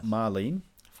 So you got Marlene,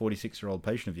 46-year-old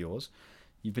patient of yours.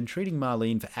 You've been treating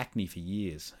Marlene for acne for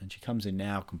years, and she comes in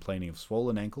now complaining of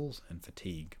swollen ankles and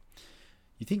fatigue.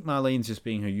 You think Marlene's just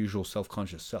being her usual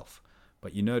self-conscious self,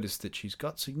 but you notice that she's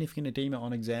got significant edema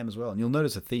on exam as well. And you'll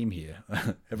notice a theme here.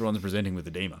 Everyone's presenting with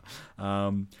edema.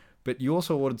 But you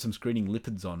also ordered some screening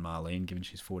lipids on Marlene, given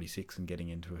she's 46 and getting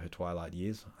into her twilight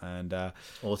years. And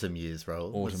Autumn years,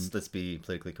 Raoul. Let's be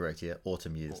politically correct here.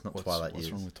 Autumn years, not twilight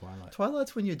years. What's wrong with twilight?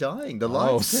 Twilight's when you're dying. The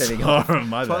light's turning sorry, off.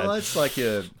 my bad. Twilight's like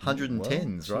your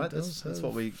 110s, She right? does That's have-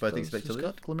 what we both expect to she's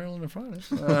live. got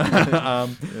glomerulonephritis.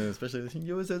 Yeah, especially listening to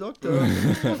you as a doctor.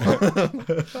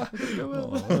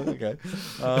 Okay.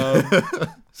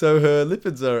 So her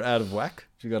lipids are out of whack.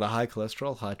 She's got a high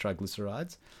cholesterol, high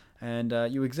triglycerides. And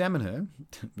you examine her,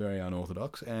 very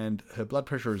unorthodox, and her blood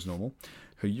pressure is normal.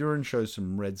 Her urine shows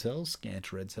some red cells,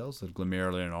 scant red cells, of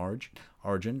glomerular in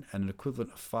origin, and an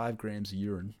equivalent of 5 grams of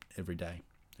urine every day,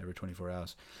 every 24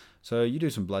 hours. So you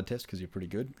do some blood tests because you're pretty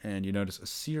good, and you notice a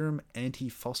serum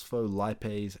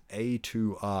antiphospholipase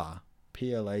A2R,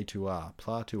 PLA2R,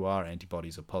 PLA2R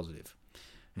antibodies are positive.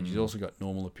 And she's also got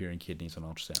normal appearing kidneys on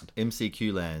ultrasound.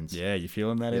 MCQ lands. Yeah, you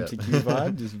feeling that Yeah. MCQ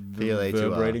vibe? Just PLA2R.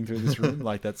 reverberating through this room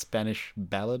like that Spanish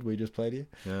ballad we just played here.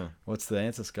 Yeah. What's the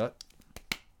answer, Scott?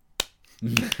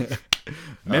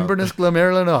 Membranous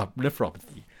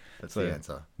glomerulonephropathy. That's So, the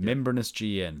answer. Membranous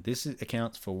GN. This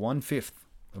accounts for 1/5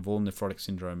 of all nephrotic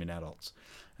syndrome in adults.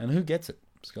 And who gets it,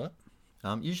 Scott?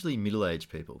 Usually middle-aged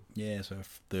people. Yeah, so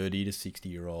 30 to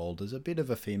 60-year-old. There's a bit of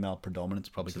a female predominance,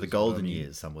 probably. So the 'cause of golden autoimmune.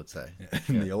 years, some would say.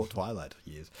 In the old twilight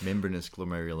years. Membranous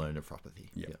glomerulonephropathy.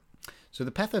 Yeah. So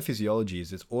the pathophysiology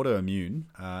is it's autoimmune,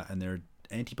 and there are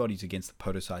antibodies against the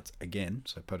podocytes again.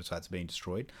 So podocytes are being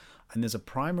destroyed. And there's a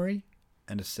primary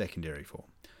and a secondary form.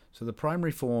 So the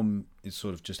primary form is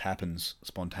sort of just happens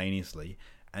spontaneously,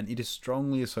 and it is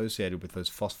strongly associated with those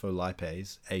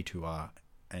phospholipase A2R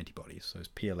antibodies, those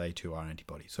PLA2R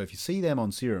antibodies. So if you see them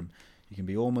on serum, you can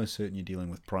be almost certain you're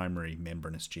dealing with primary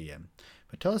membranous GM.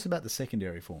 But tell us about the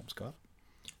secondary form, Scott.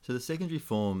 So the secondary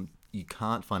form, you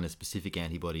can't find a specific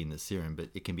antibody in the serum, but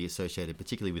it can be associated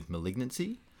particularly with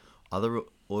malignancy, other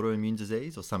autoimmune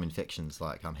disease, or some infections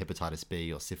like hepatitis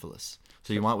B or syphilis.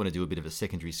 So you might want to do a bit of a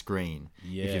secondary screen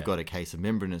if you've got a case of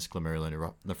membranous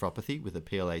glomerulonephropathy with a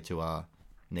PLA2R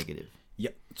negative.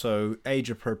 Yep. So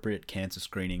age-appropriate cancer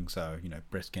screening. So,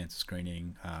 breast cancer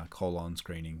screening, colon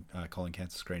screening, colon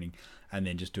cancer screening, and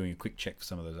then just doing a quick check for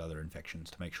some of those other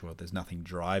infections to make sure there's nothing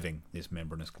driving this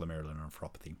membranous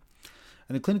glomerulonephropathy.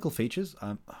 And the clinical features,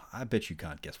 I bet you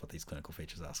can't guess what these clinical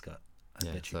features are, Scott.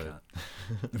 I bet you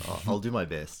can't. I'll do my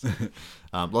best.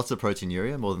 Lots of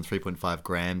proteinuria, more than 3.5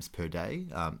 grams per day.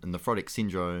 And nephrotic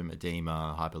syndrome,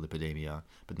 edema, hyperlipidemia,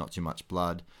 but not too much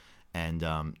blood. And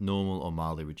normal or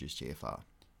mildly reduced GFR.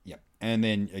 Yep. And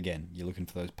then, again, you're looking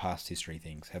for those past history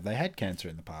things. Have they had cancer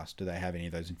in the past? Do they have any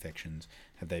of those infections?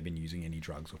 Have they been using any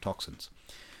drugs or toxins?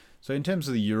 So in terms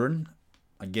of the urine,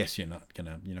 I guess you're not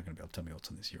gonna be able to tell me what's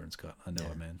in this urine, Scott. I know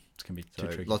it, man. It's gonna be too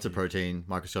tricky. Lots of protein,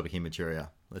 microscopic hematuria.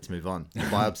 Let's move on. The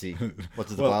biopsy. What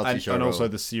does the biopsy show? And also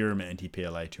the serum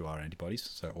anti-PLA2R antibodies.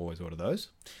 So always order those.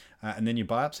 And then your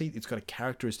biopsy, it's got a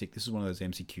characteristic. This is one of those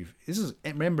MCQ.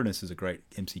 Membranous is a great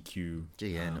MCQ.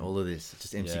 GN, all of this,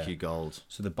 just MCQ gold.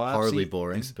 So the biopsy horribly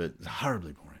boring, but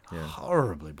horribly boring. Yeah.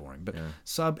 Horribly boring. But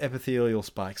subepithelial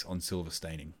spikes on silver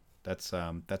staining. That's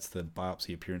the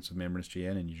biopsy appearance of membranous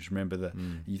GN, and you just remember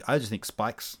I just think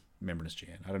spikes, membranous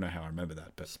GN. I don't know how I remember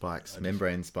that, but spikes,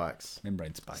 membrane spikes,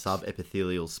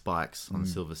 subepithelial spikes on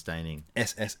silver staining.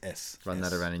 SSS. Run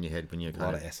that around in your head when you're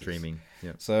kind of dreaming.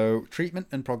 Yep. So treatment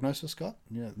and prognosis, Scott.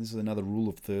 Yeah, this is another rule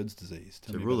of thirds disease.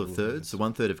 So rule of thirds. So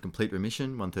 1/3 of complete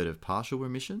remission, 1/3 of partial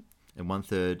remission, and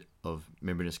 1/3 of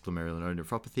membranous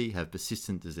glomerulonephropathy have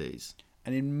persistent disease.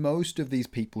 And in most of these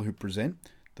people who present,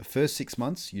 the first 6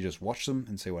 months, you just watch them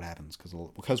and see what happens. Because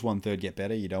 1/3 get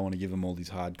better, you don't want to give them all these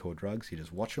hardcore drugs. You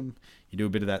just watch them. You do a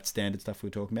bit of that standard stuff we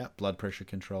were talking about, blood pressure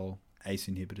control, ACE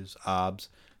inhibitors, ARBs,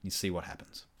 and you see what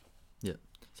happens. Yeah.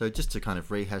 So just to kind of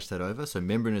rehash that over, so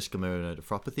membranous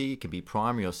glomerulonephropathy can be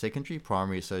primary or secondary.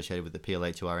 Primary associated with the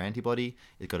PLA2R antibody.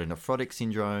 It's got a nephrotic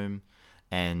syndrome.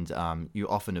 And you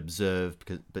often observe,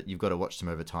 but you've got to watch them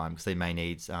over time because they may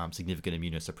need significant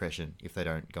immunosuppression if they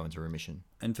don't go into remission.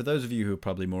 And for those of you who are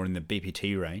probably more in the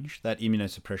BPT range, that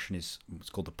immunosuppression is what's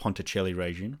called the Ponticelli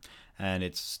regime, and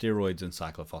it's steroids and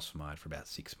cyclophosphamide for about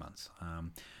 6 months.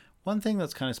 One thing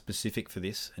that's kind of specific for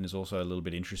this, and is also a little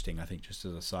bit interesting, I think, just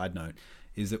as a side note,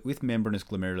 is that with membranous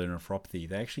glomerulonephropathy,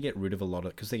 they actually get rid of a lot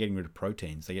of, because they're getting rid of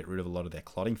proteins, they get rid of a lot of their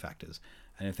clotting factors.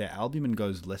 And if their albumin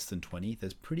goes less than 20,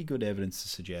 there's pretty good evidence to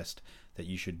suggest that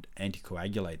you should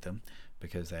anticoagulate them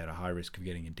because they're at a high risk of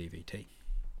getting a DVT.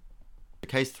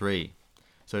 Case 3.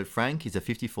 So Frank is a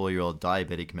 54-year-old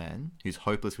diabetic man who's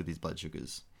hopeless with his blood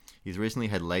sugars. He's recently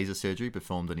had laser surgery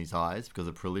performed on his eyes because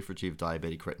of proliferative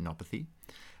diabetic retinopathy.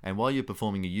 And while you're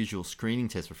performing a usual screening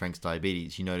test for Frank's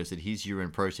diabetes, you notice that his urine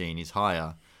protein is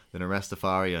higher than a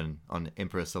Rastafarian on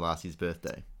Emperor Selassie's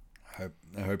birthday.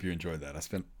 I hope you enjoyed that. I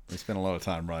spent a lot of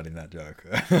time writing that joke.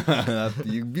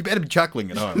 You better be chuckling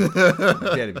at home. You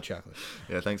better be chuckling.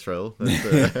 Yeah, thanks, Raoul.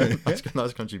 That's a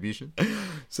nice contribution.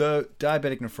 So,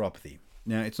 diabetic nephropathy.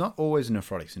 Now, it's not always a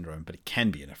nephrotic syndrome, but it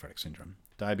can be a nephrotic syndrome.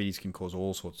 Diabetes can cause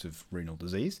all sorts of renal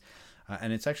disease,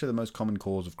 and it's actually the most common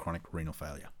cause of chronic renal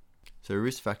failure. So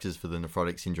risk factors for the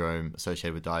nephrotic syndrome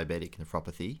associated with diabetic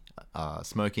nephropathy are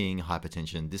smoking,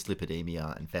 hypertension,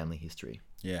 dyslipidemia, and family history.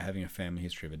 Yeah, having a family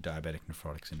history of a diabetic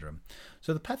nephrotic syndrome.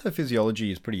 So the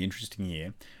pathophysiology is pretty interesting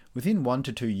here. Within 1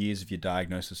 to 2 years of your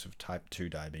diagnosis of type 2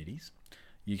 diabetes,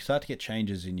 you start to get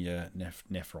changes in your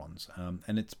nephrons.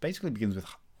 And it basically begins with,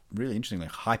 really interestingly,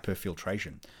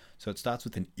 hyperfiltration. So it starts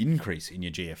with an increase in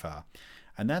your GFR.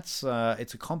 And that's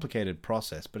it's a complicated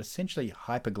process, but essentially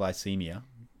hyperglycemia,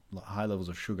 high levels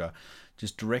of sugar,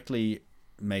 just directly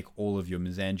make all of your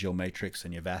mesangial matrix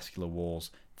and your vascular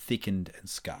walls thickened and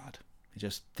scarred. It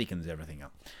just thickens everything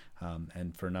up.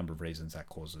 And for a number of reasons, that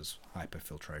causes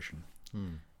hyperfiltration.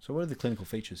 So what are the clinical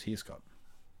features here, Scott?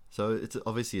 So it's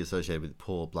obviously associated with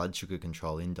poor blood sugar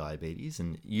control in diabetes.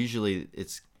 And usually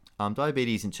it's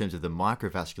diabetes in terms of the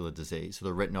microvascular disease, so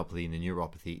the retinopathy and the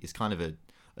neuropathy, is kind of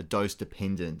a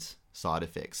dose-dependent side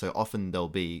effect. So often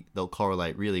they'll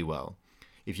correlate really well.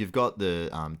 If you've got the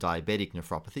diabetic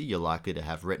nephropathy, you're likely to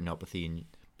have retinopathy and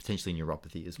potentially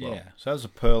neuropathy as well. Yeah, so that was a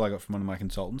pearl I got from one of my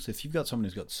consultants. If you've got someone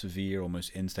who's got severe,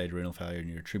 almost end-stage renal failure and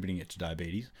you're attributing it to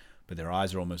diabetes, but their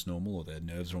eyes are almost normal or their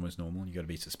nerves are almost normal, you've got to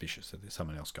be suspicious that there's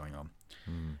something else going on.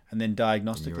 And then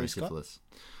diagnostically, Scott?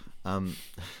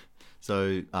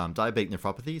 So diabetic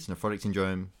nephropathy is nephrotic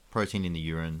syndrome, protein in the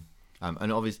urine,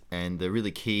 And the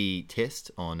really key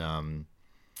test on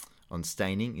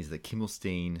staining is the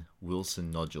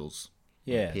Kimmelstein-Wilson nodules.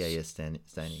 Yes. PAS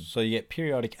staining. So you get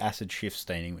periodic acid shift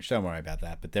staining, which don't worry about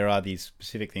that, but there are these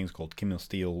specific things called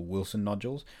Kimmelstein-Wilson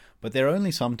nodules, but they're only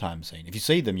sometimes seen. If you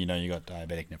see them, you know you got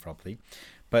diabetic nephropathy.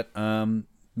 But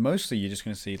mostly you're just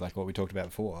going to see, like what we talked about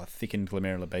before, a thickened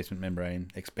glomerular basement membrane,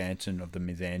 expansion of the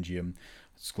mesangium,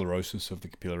 sclerosis of the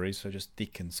capillaries, so just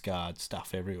thick and scarred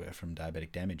stuff everywhere from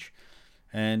diabetic damage.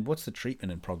 And what's the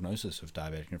treatment and prognosis of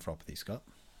diabetic nephropathy, Scott?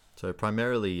 So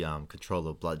primarily control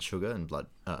of blood sugar and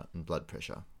blood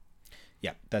pressure.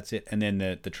 Yeah, that's it. And then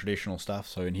the traditional stuff,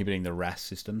 so inhibiting the RAS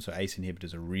system. So ACE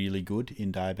inhibitors are really good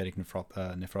in diabetic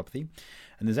nephropathy.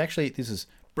 And there's actually, this is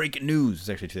breaking news, it's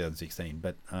actually 2016,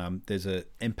 but there's a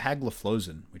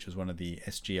empagliflozin, which is one of the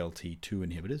SGLT2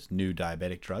 inhibitors, new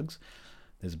diabetic drugs.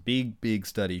 There's a big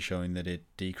study showing that it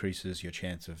decreases your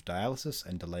chance of dialysis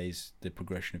and delays the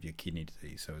progression of your kidney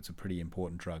disease. So it's a pretty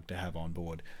important drug to have on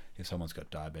board if someone's got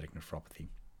diabetic nephropathy.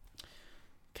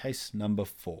 Case number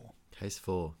 4. Case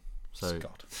 4. So,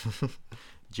 Scott.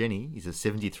 Jenny is a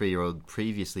 73-year-old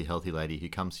previously healthy lady who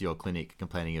comes to your clinic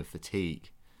complaining of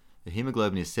fatigue. The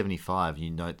hemoglobin is 75, and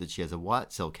you note that she has a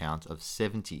white cell count of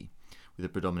 70 with a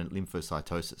predominant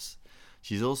lymphocytosis.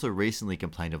 She's also recently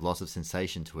complained of loss of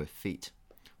sensation to her feet.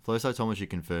 Flow cytometry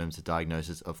confirms the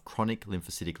diagnosis of chronic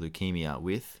lymphocytic leukemia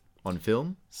with, on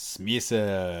film, Smear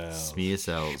cells. Smear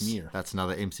cells. Smear. That's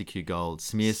another MCQ gold.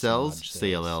 Smear cells, Smudge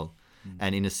cells. CLL.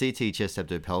 And in a CT chest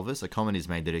abdo-pelvis, a comment is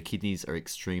made that her kidneys are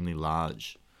extremely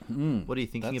large. What are you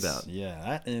thinking about? Yeah,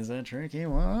 that is a tricky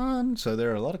one. So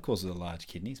there are a lot of causes of large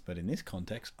kidneys, but in this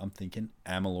context, I'm thinking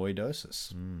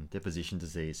amyloidosis. Deposition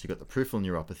disease. You got the peripheral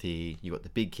neuropathy. You got the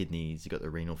big kidneys. You got the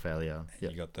renal failure.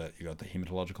 You got the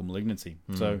hematological malignancy.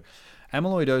 So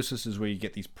amyloidosis is where you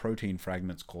get these protein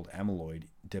fragments called amyloid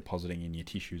depositing in your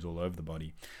tissues all over the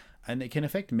body. And it can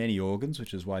affect many organs,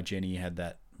 which is why Jenny had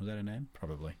that. Was that her name?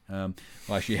 Probably.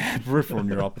 Well, she had peripheral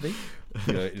neuropathy.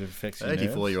 It affects your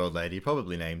 84-year-old lady,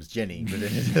 probably name's Jenny.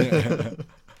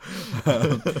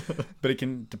 But it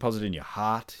can deposit in your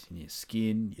heart, in your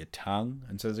skin, your tongue.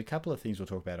 And so there's a couple of things we'll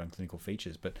talk about on clinical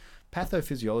features. But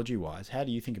pathophysiology-wise, how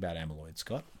do you think about amyloid,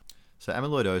 Scott? So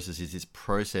amyloidosis is this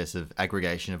process of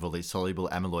aggregation of all these soluble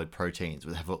amyloid proteins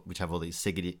which have all these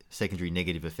secondary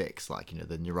negative effects, like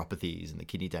the neuropathies and the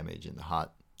kidney damage and the heart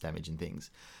damage and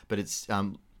things. But it's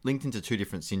linked into two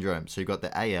different syndromes. So you've got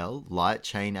the AL, light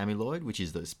chain amyloid, which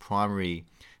is this primary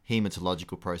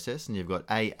hematological process, and you've got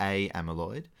AA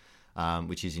amyloid,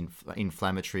 which is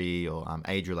inflammatory or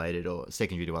age-related or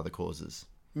secondary to other causes.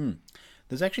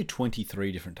 There's actually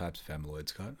 23 different types of amyloid,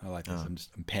 Scott. I like this.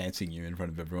 I'm pantsing you in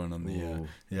front of everyone on the...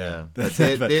 yeah. That's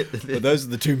it. But those are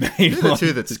the two main They're the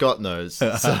two that Scott knows. So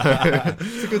it's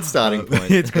a good starting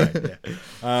point. It's great, yeah.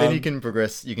 Then you can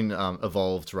progress, you can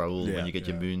evolve to Raoul when you get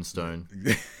your moonstone.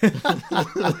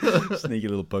 Sneaky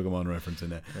little Pokemon reference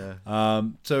in there. Yeah.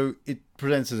 So it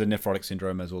presents as a nephrotic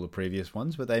syndrome as all the previous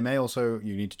ones, but they may also,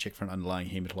 you need to check for an underlying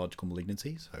hematological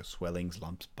malignancy, so swellings,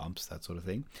 lumps, bumps, that sort of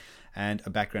thing, and a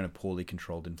background of poorly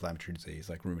controlled inflammatory disease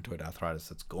like rheumatoid arthritis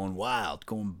that's gone wild,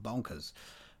 gone bonkers.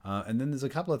 And then there's a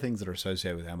couple of things that are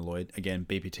associated with amyloid. Again,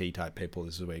 BPT type people,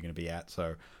 this is where you're going to be at.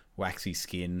 So waxy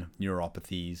skin,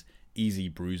 neuropathies, easy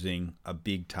bruising, a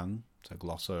big tongue. So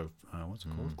what's it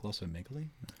called? Glossomegaly?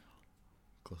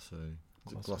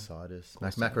 Glossitis.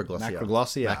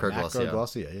 Macroglossia.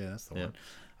 Macroglossia, yeah, that's the one.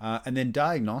 And then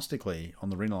diagnostically, on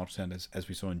the renal ultrasound, as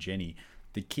we saw in Jenny,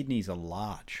 the kidneys are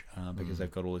large because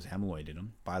they've got all this amyloid in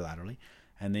them bilaterally.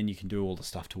 And then you can do all the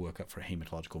stuff to work up for a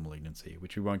hematological malignancy,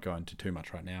 which we won't go into too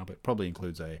much right now, but probably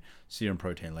includes a serum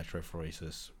protein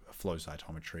electrophoresis, a flow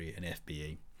cytometry, an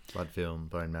FBE. Blood film,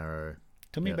 bone marrow.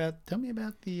 Tell me about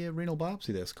the renal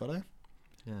biopsy there, Scotto.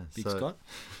 Yeah, Big Scott.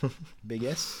 Big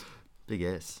S. Big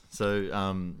S.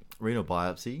 So renal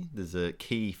biopsy, there's a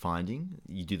key finding.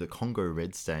 You do the Congo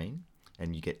red stain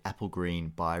and you get apple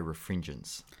green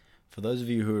birefringence. For those of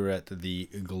you who are at the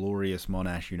glorious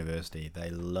Monash University, they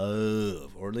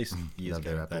love, or at least years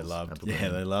ago, they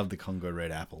loved the Congo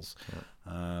red apples.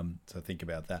 Yeah. So think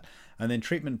about that. And then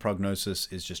treatment prognosis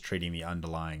is just treating the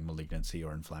underlying malignancy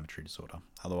or inflammatory disorder.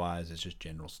 Otherwise, it's just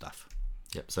general stuff.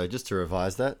 Yep. So just to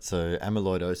revise that, so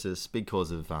amyloidosis, big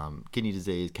cause of kidney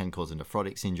disease, can cause a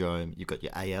nephrotic syndrome. You've got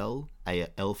your AL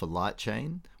for light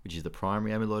chain, which is the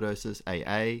primary amyloidosis,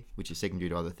 AA, which is secondary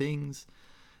to other things,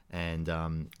 and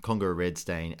Congo red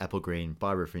stain, apple green,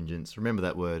 birefringence. Remember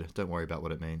that word. Don't worry about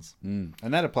what it means. And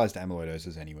that applies to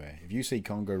amyloidosis anyway. If you see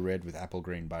Congo red with apple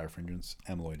green birefringence,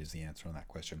 amyloid is the answer on that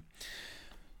question.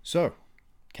 So,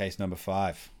 case number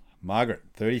 5. Margaret,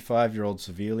 35-year-old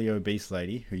severely obese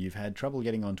lady who you've had trouble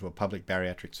getting onto a public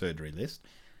bariatric surgery list.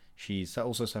 She's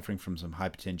also suffering from some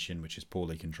hypertension, which is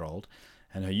poorly controlled.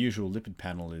 And her usual lipid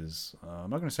panel is... I'm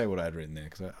not going to say what I had written there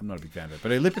because I'm not a big fan of it.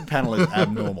 But her lipid panel is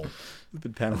abnormal.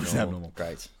 Lipid panel is abnormal.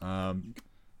 Great.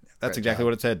 That's exactly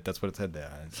what it said. That's what it said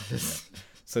there.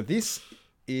 So this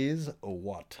is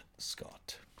what,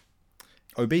 Scott?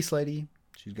 Obese lady.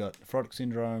 She's got nephrotic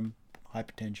syndrome,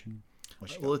 hypertension.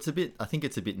 Well, I think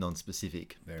it's a bit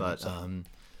non-specific. Very but much so.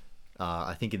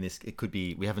 I think in this, it could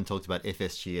be, we haven't talked about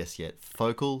FSGS yet.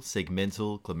 Focal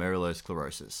segmental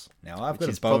glomerulosclerosis. Now, I've which got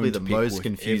is a bone probably to the pick most with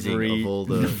confusing every of all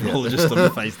the nephrologist on the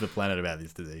face of the planet about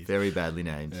this disease. Very badly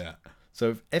named. Yeah.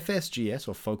 So FSGS,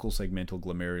 or focal segmental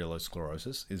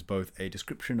glomerulosclerosis, is both a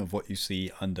description of what you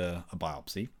see under a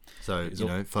biopsy. So,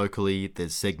 focally,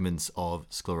 there's segments of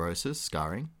sclerosis,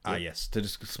 scarring. Yes. To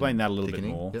just explain that a little bit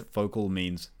more, Yep. focal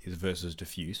means is versus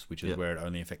diffuse, which is Yep. where it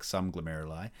only affects some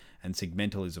glomeruli, and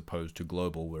segmental is opposed to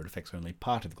global, where it affects only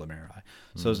part of the glomeruli.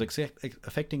 So it's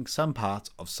affecting some parts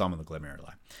of some of the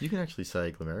glomeruli. You can actually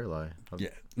say glomeruli. Yeah.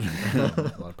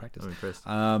 A lot of practice. I'm impressed.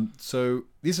 So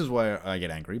this is where I get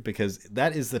angry, because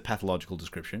that is the pathological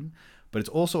description, but it's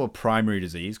also a primary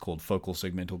disease called focal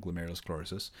segmental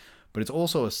glomerulosclerosis, but it's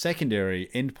also a secondary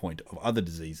endpoint of other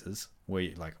diseases, where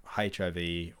like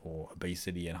HIV or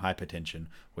obesity and hypertension,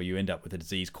 where you end up with a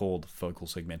disease called focal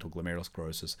segmental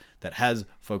glomerulosclerosis that has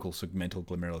focal segmental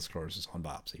glomerulosclerosis on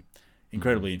biopsy.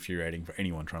 Incredibly infuriating for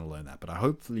anyone trying to learn that, but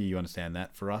hopefully you understand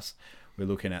that. For us, we're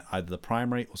looking at either the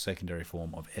primary or secondary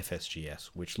form of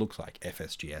FSGS, which looks like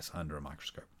FSGS under a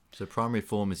microscope. So primary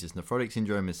form is this nephrotic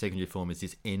syndrome, and secondary form is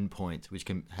this endpoint, which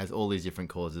has all these different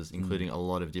causes, including a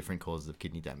lot of different causes of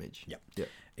kidney damage. Yep. Yep.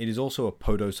 It is also a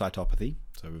podocytopathy,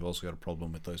 so we've also got a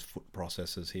problem with those foot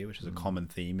processes here, which is a common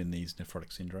theme in these nephrotic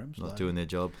syndromes. Not doing their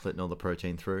job, letting all the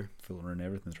protein through. Filtering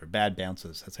everything through. Bad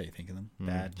bouncers, that's how you think of them.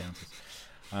 Bad bouncers.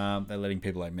 They're letting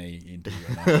people like me into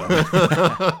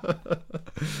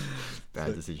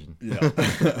Bad decision. Yeah.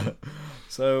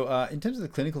 So in terms of the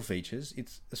clinical features,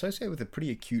 it's associated with a pretty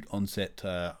acute onset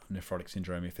nephrotic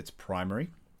syndrome if it's primary.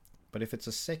 But if it's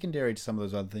a secondary to some of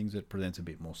those other things, it presents a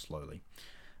bit more slowly.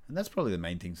 And that's probably the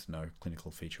main things to know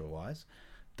clinical feature-wise.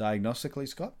 Diagnostically,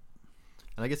 Scott?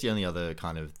 And I guess the only other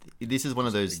kind of... This is one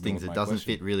of those things that my doesn't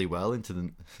question. fit really well into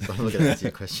the... So I'm not going to answer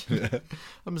your question.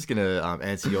 I'm just going to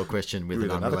answer your question with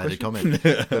an another unrelated question?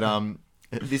 comment.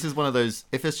 But this is one of those...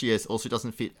 FSGS also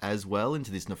doesn't fit as well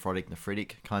into this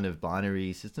nephrotic kind of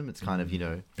binary system. It's kind of,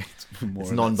 it's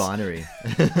non-binary.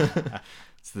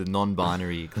 It's the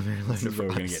non-binary glomerular This is where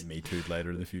we're going to nephritis. get Me Too'd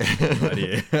later in the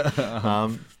future.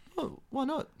 Well, why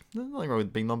not? There's nothing wrong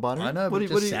with being non-binary. I know, What but do it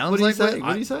you just sounds what do you like say? that.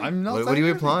 What do you say? I'm not What saying are you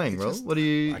anything. implying, It's bro? just- What are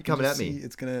you I can coming just at me? see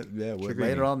It's gonna Triggering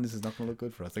later me. on. This is not gonna look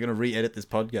good for us. They're gonna re-edit this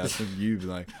podcast with you being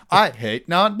like, I hate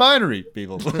non-binary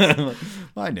people.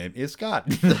 My name is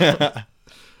Scott.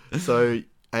 So,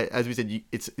 as we said,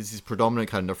 it's this predominant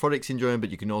kind of nephrotic syndrome, but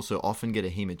you can also often get a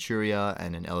hematuria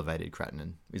and an elevated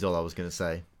creatinine, is all I was going to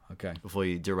say Okay. before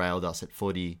you derailed us at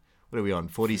 40... What are we on?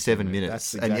 47 minutes.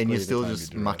 That's And exactly you're the still time just you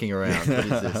derailed. mucking around. What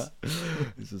is this?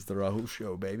 This is the Rahul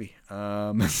Show, baby.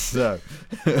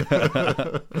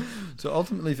 So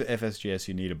ultimately for FSGS,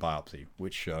 you need a biopsy,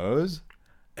 which shows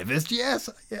FSGS.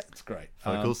 Yeah, it's great.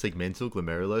 Focal segmental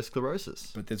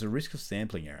glomerulosclerosis. But there's a risk of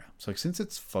sampling error. So since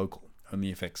it's focal, only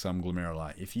affects some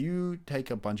glomeruli. If you take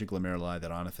a bunch of glomeruli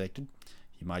that aren't affected,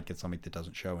 you might get something that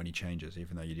doesn't show any changes,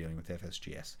 even though you're dealing with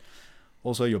FSGS.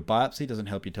 Also, your biopsy doesn't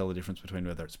help you tell the difference between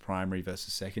whether it's primary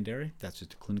versus secondary. That's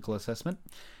just a clinical assessment.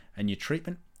 And your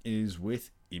treatment is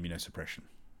with immunosuppression.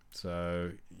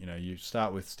 So, you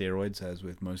start with steroids, as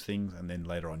with most things, and then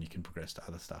later on you can progress to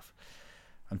other stuff.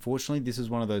 Unfortunately, this is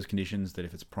one of those conditions that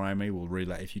if it's primary, will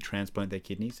relapse. If you transplant their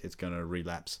kidneys, it's going to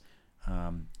relapse.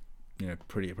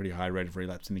 Pretty high rate of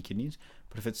relapse in the kidneys.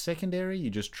 But if it's secondary, you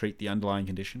just treat the underlying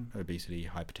condition, obesity,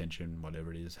 hypertension,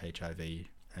 whatever it is, HIV,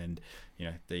 and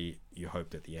you hope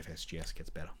that the FSGS gets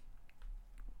better.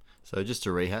 So just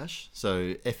to rehash,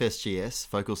 FSGS,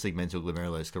 focal segmental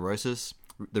glomerulosclerosis,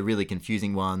 the really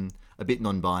confusing one, a bit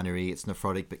non-binary, it's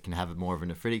nephrotic but can have more of a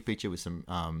nephritic picture with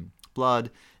some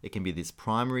blood. It can be this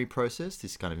primary process,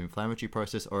 this kind of inflammatory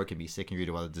process, or it can be secondary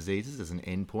to other diseases as an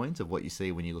endpoint of what you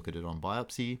see when you look at it on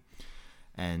biopsy.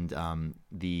 And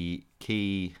the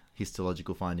key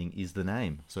histological finding is the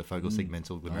name, so focal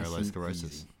segmental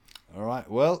glomerulosclerosis. All right.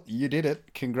 Well, you did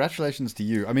it. Congratulations to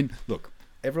you. I mean, look,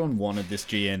 everyone wanted this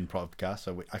GN podcast,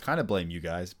 so I kind of blame you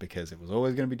guys because it was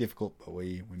always going to be difficult, but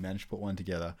we managed to put one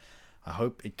together. I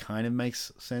hope it kind of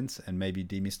makes sense and maybe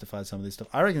demystifies some of this stuff.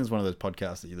 I reckon it's one of those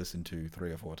podcasts that you listen to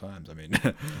 3 or 4 times. I mean,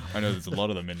 I know there's a lot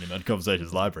of them in the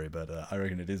Conversations library, but I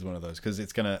reckon it is one of those because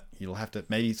you'll have to,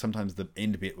 maybe sometimes the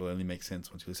end bit will only make sense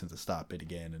once you listen to the start bit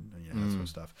again and that sort of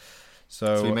stuff.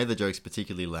 So we made the jokes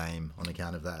particularly lame on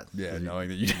account of that. Yeah, knowing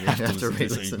that you have to listen to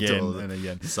this again and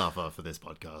again. Suffer for this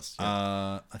podcast.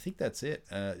 Yeah. I think that's it.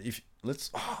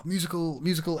 Musical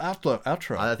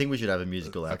outro. I think we should have a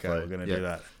musical outro. Okay, we're gonna do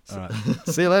that. All right.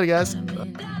 See you later, guys.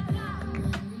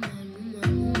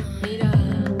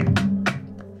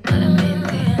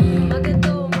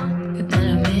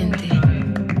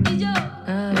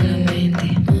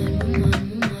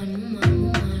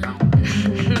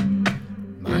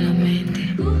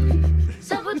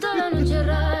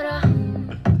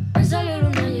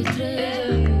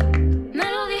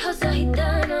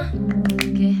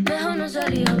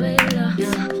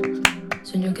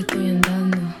 Sueño que estoy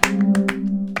andando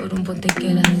por un puente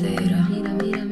que la